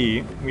should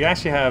be, we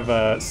actually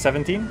have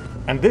 17,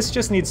 and this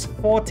just needs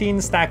 14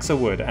 stacks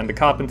of wood and the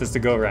carpenters to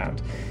go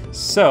around.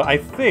 So I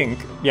think,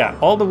 yeah,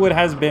 all the wood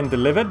has been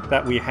delivered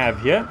that we have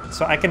here,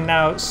 so I can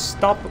now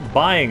stop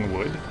buying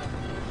wood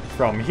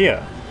from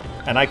here.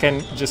 And I can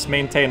just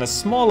maintain a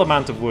small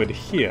amount of wood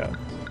here.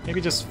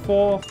 Maybe just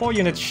 4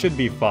 units should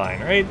be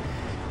fine, right?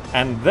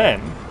 And then,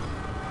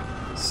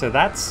 so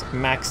that's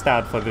maxed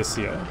out for this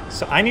year.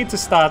 So I need to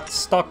start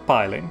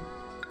stockpiling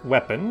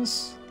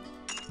weapons.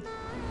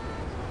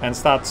 And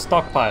start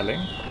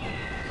stockpiling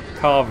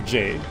carved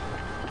jade.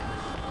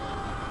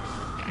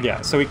 Yeah,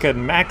 so we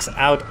can max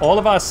out all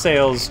of our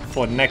sales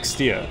for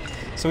next year.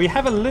 So we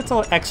have a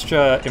little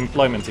extra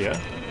employment here.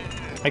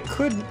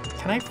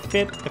 Can I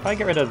fit, if I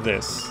get rid of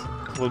this,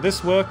 will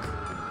this work?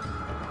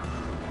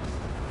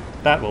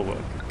 That will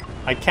work.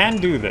 I can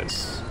do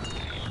this.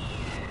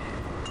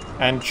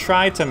 And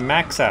try to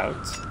max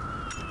out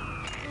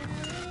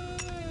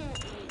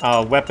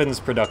our weapons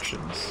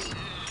productions.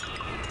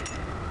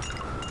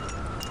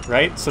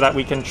 Right? So that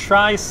we can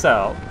try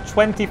sell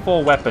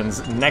 24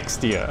 weapons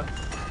next year.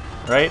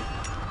 Right?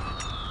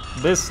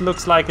 This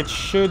looks like it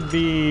should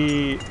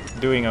be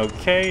doing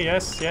okay.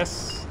 Yes,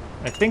 yes.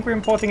 I think we're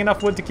importing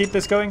enough wood to keep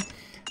this going.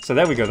 So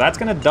there we go. That's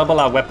going to double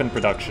our weapon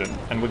production.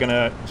 And we're going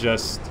to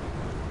just...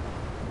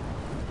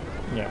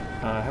 Yeah.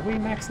 Have we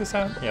maxed this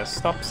out? Yeah,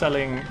 stop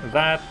selling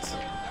that.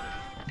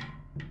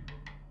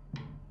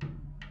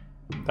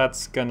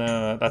 That's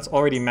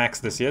already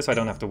maxed this year, so I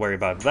don't have to worry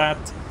about that.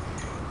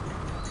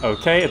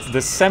 Okay, it's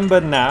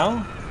December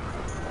now.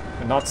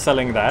 We're not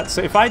selling that.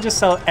 So if I just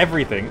sell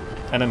everything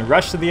and then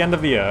rush to the end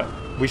of the year,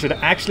 we should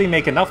actually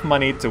make enough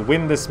money to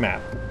win this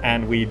map.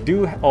 And we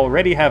do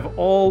already have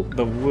all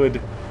the wood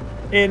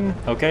in.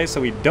 Okay, so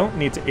we don't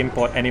need to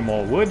import any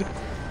more wood.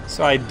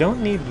 So I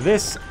don't need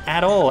this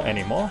at all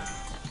anymore.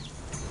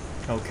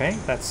 Okay,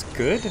 that's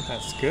good.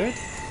 That's good.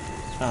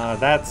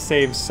 That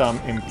saves some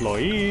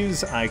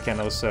employees. I can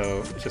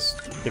also just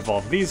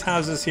evolve these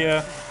houses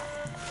here.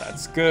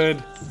 That's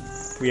good.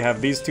 We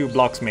have these 2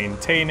 blocks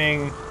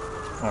maintaining.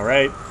 All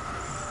right.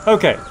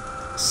 Okay,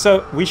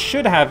 so we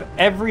should have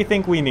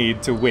everything we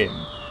need to win.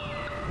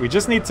 We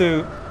just need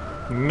to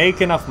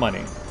make enough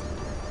money.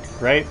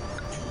 Right?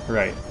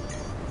 Right.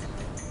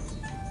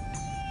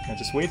 I'm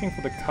just waiting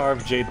for the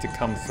carved jade to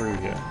come through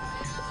here.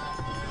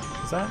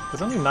 Is that?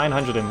 There's only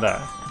 900 in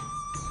there.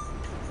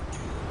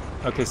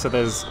 Okay, so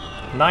there's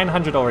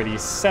 900 already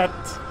set.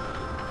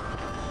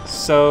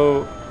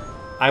 So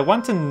I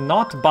want to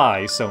not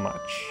buy so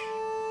much.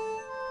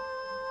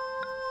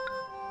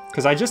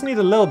 Because I just need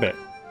a little bit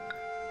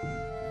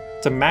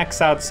to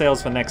max out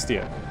sales for next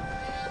year.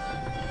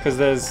 Because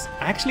there's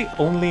I actually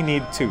only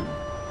need 2.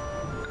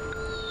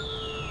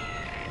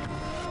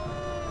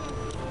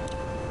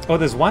 Oh,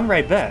 there's 1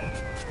 right there.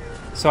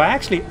 So I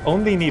actually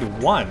only need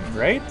 1,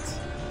 right?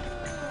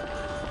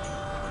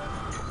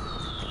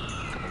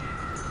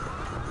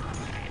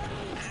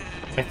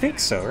 I think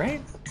so,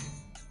 right?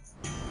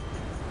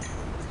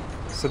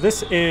 So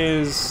this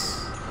is...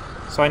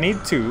 So I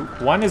need 2.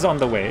 1 is on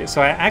the way.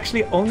 So I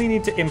actually only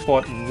need to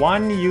import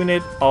 1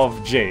 unit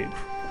of jade.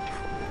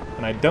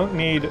 And I don't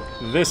need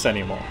this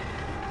anymore.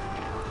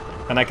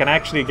 And I can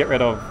actually get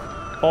rid of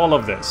all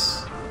of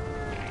this.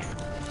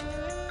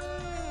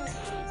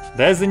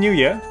 There's the new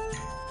year.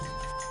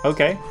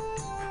 Okay.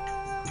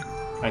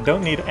 I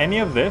don't need any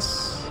of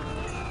this.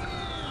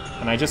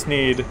 And I just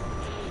need...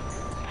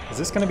 Is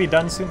this going to be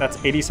done soon? That's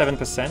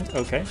 87%.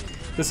 Okay.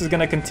 This is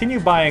going to continue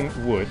buying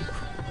wood.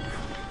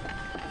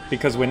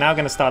 Because we're now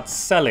going to start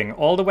selling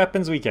all the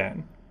weapons we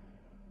can.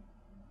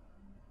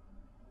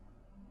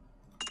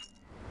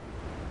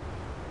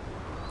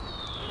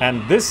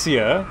 And this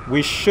year,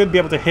 we should be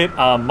able to hit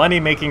our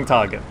money-making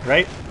target,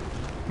 right?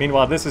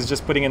 Meanwhile, this is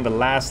just putting in the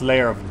last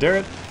layer of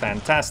dirt.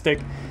 Fantastic.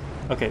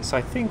 Okay, so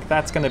I think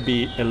that's going to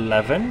be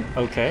 11.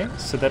 Okay,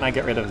 so then I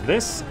get rid of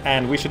this.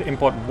 And we should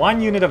import 1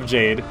 unit of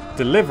jade,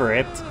 deliver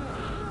it,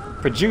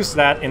 produce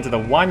that into the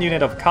 1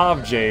 unit of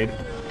carved jade.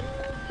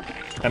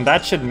 And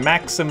that should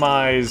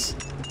maximize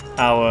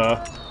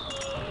our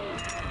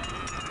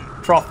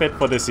profit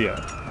for this year.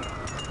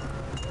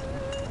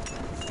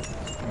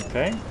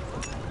 Okay.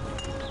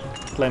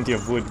 Plenty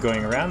of wood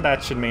going around.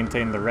 That should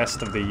maintain the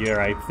rest of the year,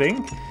 I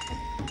think.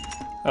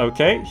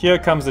 Okay, here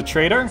comes the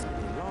trader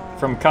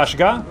from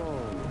Kashgar.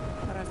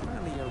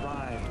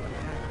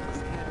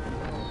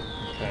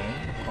 Okay,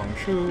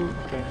 Guangzhou.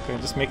 Okay,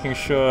 just making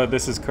sure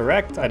this is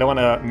correct. I don't want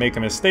to make a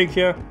mistake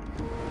here.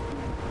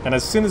 And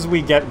as soon as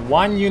we get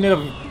 1 unit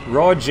of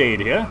raw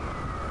jade here,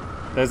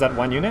 there's that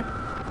 1 unit,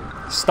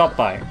 stop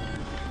buying.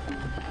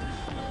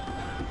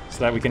 So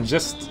that we can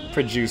just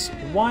produce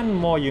 1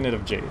 more unit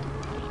of jade.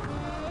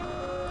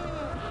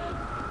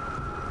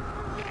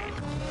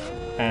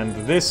 And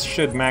this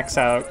should max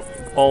out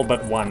all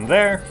but 1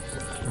 there.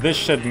 This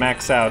should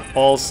max out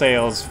all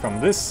sales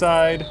from this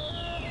side.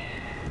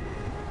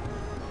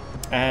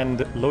 And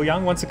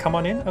Luoyang wants to come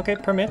on in. Okay,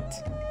 permit.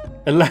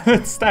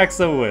 11 stacks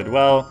of wood.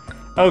 Well,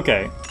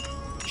 okay.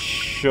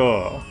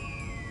 Sure.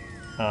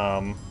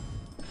 Well,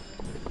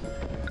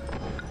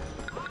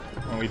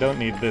 we don't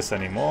need this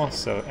anymore,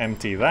 so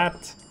empty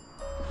that.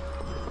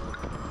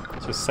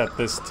 Just set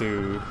this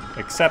to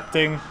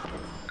accepting.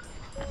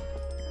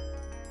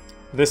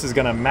 This is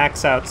gonna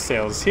max out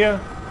sales here.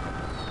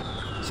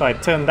 So I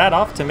turn that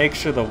off to make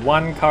sure the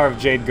 1 carved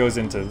jade goes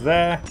into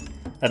there.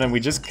 And then we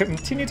just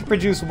continue to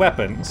produce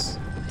weapons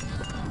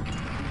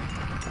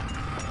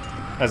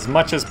as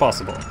much as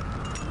possible.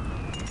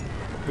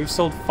 We've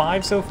sold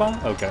 5 so far?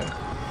 Okay.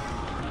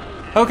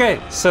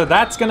 Okay, so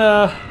that's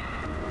gonna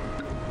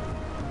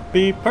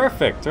be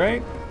perfect,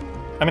 right?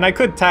 I mean, I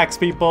could tax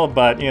people,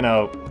 but, you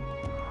know,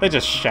 they're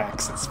just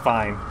shacks. It's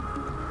fine.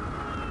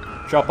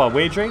 Drop our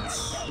wage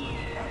rates.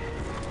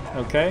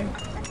 Okay.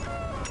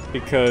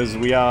 Because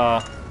we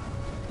are...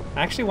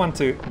 I actually want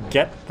to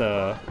get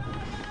the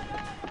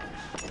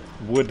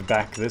wood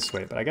back this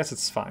way, but I guess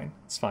it's fine.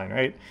 It's fine,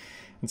 right?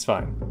 It's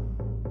fine.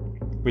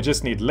 We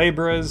just need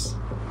laborers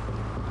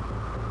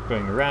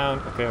going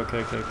around. Okay. I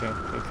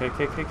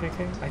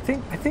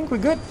think we're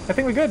good. I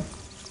think we're good,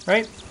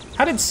 right?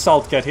 How did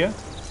salt get here?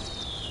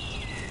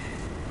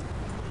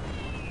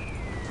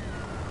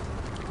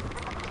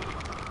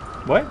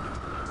 What?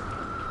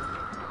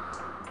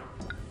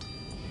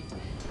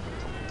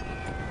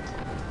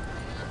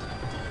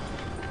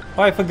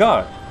 Oh, I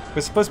forgot.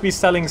 We're supposed to be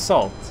selling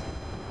salt.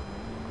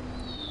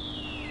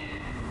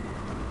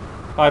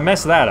 Oh, I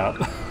messed that up.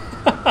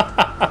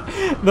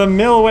 The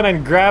mill went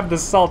and grabbed the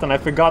salt and I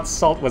forgot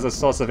salt was a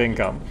source of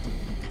income.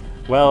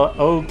 Well,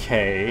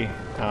 okay.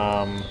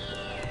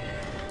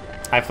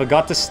 I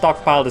forgot to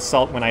stockpile the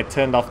salt when I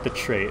turned off the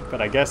trade,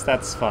 but I guess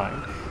that's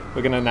fine.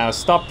 We're gonna now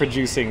stop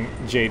producing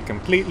jade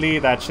completely.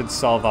 That should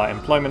solve our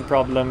employment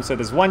problem. So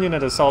there's 1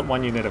 unit of salt,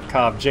 1 unit of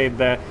carved jade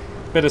there.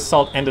 Bit of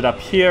salt ended up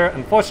here.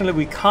 Unfortunately,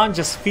 we can't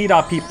just feed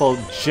our people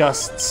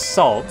just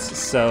salt,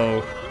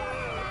 so...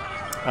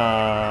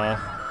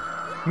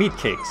 meat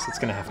cakes, it's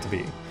gonna have to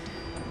be.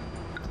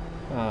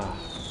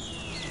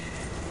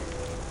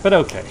 But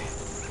okay.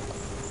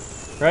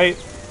 Right?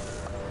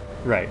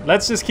 Right.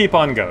 Let's just keep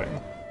on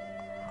going.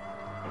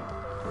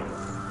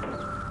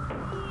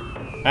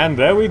 And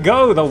there we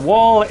go. The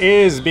wall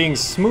is being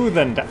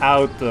smoothened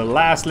out. The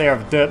last layer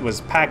of dirt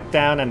was packed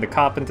down and the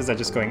carpenters are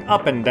just going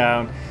up and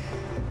down.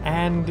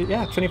 And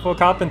yeah, 24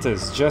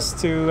 carpenters just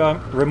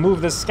to remove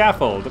the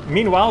scaffold.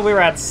 Meanwhile, we're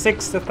at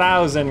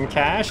 6,000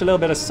 cash. A little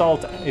bit of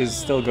salt is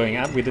still going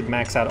out. We did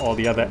max out all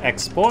the other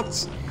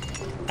exports.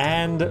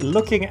 And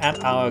looking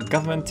at our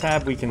government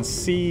tab, we can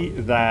see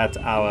that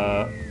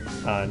our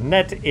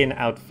net in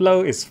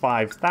outflow is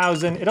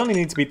 5,000. It only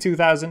needs to be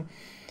 2,000.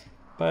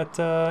 But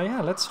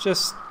yeah, let's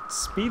just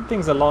speed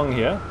things along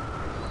here.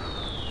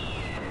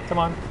 Come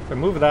on,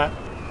 remove that,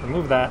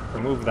 remove that,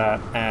 remove that.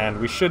 And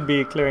we should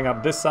be clearing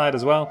up this side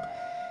as well.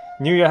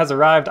 New Year has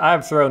arrived.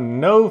 I've thrown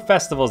no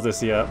festivals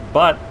this year,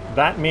 but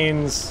that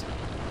means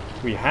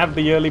we have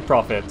the yearly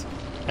profit.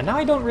 And now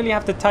I don't really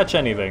have to touch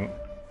anything.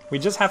 We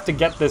just have to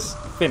get this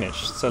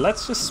finished. So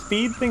let's just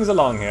speed things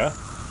along here.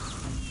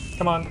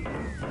 Come on.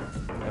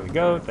 There we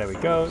go, there we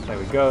go, there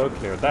we go.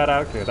 Clear that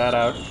out, clear that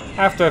out.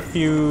 After a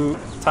few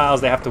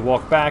tiles, they have to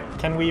walk back.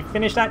 Can we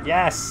finish that?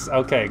 Yes!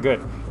 Okay,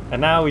 good. And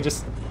now we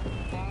just...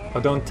 Oh,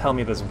 don't tell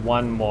me there's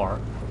one more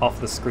off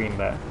the screen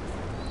there.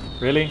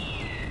 Really?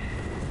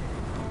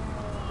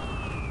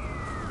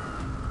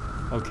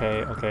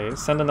 Okay, okay.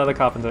 Send another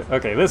carpenter.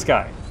 Okay, this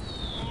guy.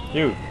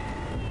 You.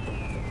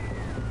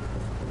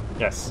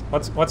 Yes.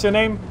 What's your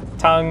name?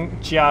 Tang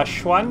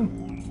Jiayuguan?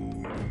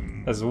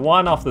 There's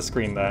one off the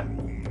screen there.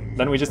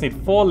 Then we just need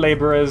 4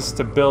 laborers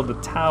to build the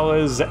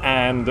towers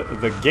and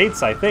the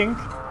gates, I think.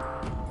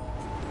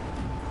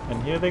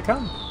 And here they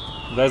come.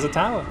 There's a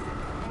tower.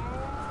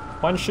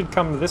 One should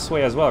come this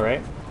way as well,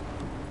 right?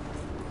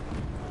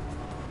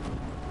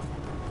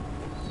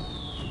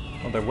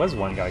 Well, there was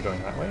one guy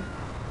going that way.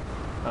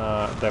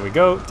 There we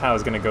go.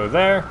 Tower's gonna go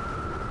there.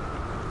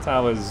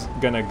 Tower's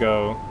gonna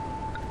go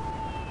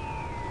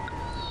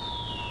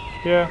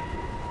here.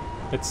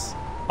 It's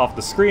off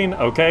the screen.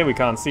 Okay, we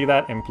can't see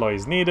that.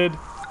 Employees needed.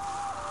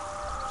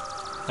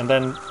 And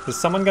then, is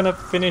someone gonna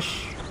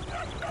finish?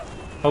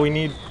 Oh, we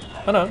need...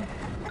 Oh no.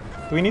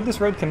 Do we need this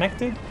road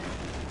connected?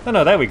 Oh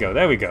no, there we go,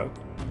 there we go.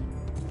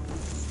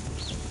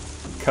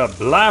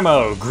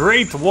 Kablamo!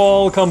 Great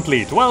wall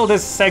complete. Well,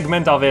 this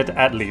segment of it,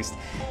 at least.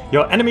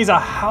 Your enemies are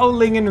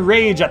howling in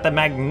rage at the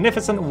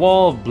magnificent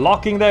wall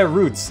blocking their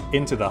routes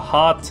into the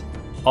heart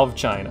of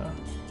China.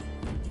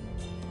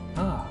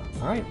 Ah,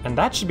 alright. And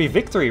that should be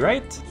victory,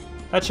 right?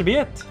 That should be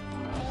it.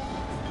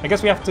 I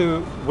guess we have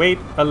to wait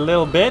a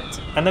little bit,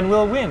 and then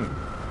we'll win.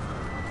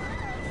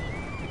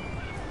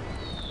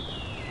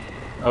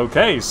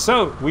 Okay,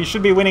 so we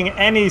should be winning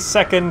any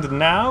second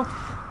now.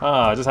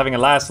 Just having a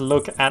last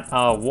look at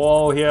our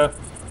wall here.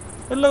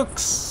 It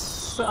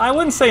looks... I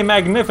wouldn't say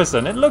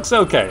magnificent. It looks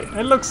okay.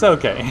 It looks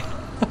okay.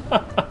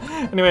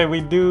 Anyway, we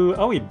do...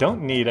 Oh, we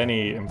don't need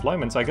any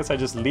employment, so I guess I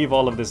just leave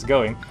all of this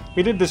going.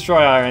 We did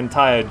destroy our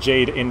entire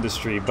jade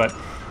industry, but,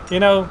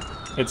 you know...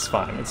 It's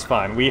fine, it's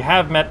fine. We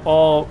have met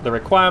all the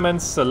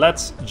requirements, so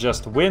let's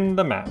just win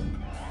the map.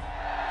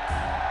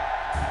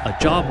 A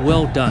job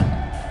well done.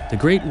 The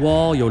Great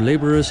Wall your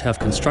laborers have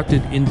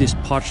constructed in this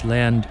parched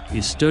land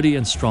is sturdy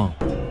and strong,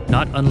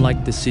 not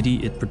unlike the city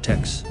it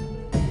protects.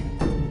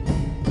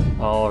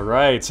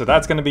 Alright, so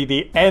that's going to be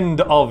the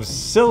end of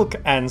Silk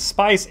and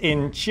Spice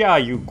in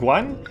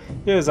Jiayuguan.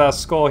 Here's our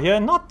score here.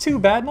 Not too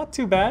bad, not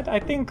too bad. I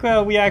think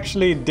we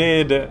actually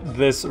did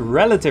this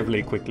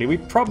relatively quickly. We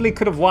probably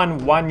could have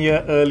won 1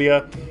 year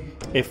earlier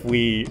if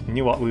we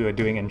knew what we were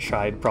doing and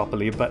tried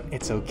properly, but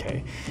it's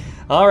okay.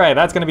 Alright,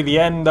 that's going to be the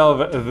end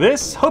of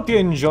this. Hope you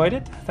enjoyed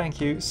it.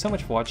 Thank you so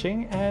much for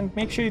watching, and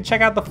make sure you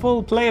check out the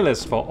full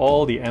playlist for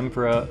all the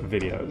Emperor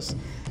videos.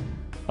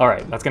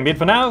 Alright, that's going to be it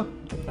for now,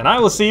 and I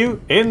will see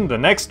you in the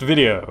next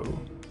video.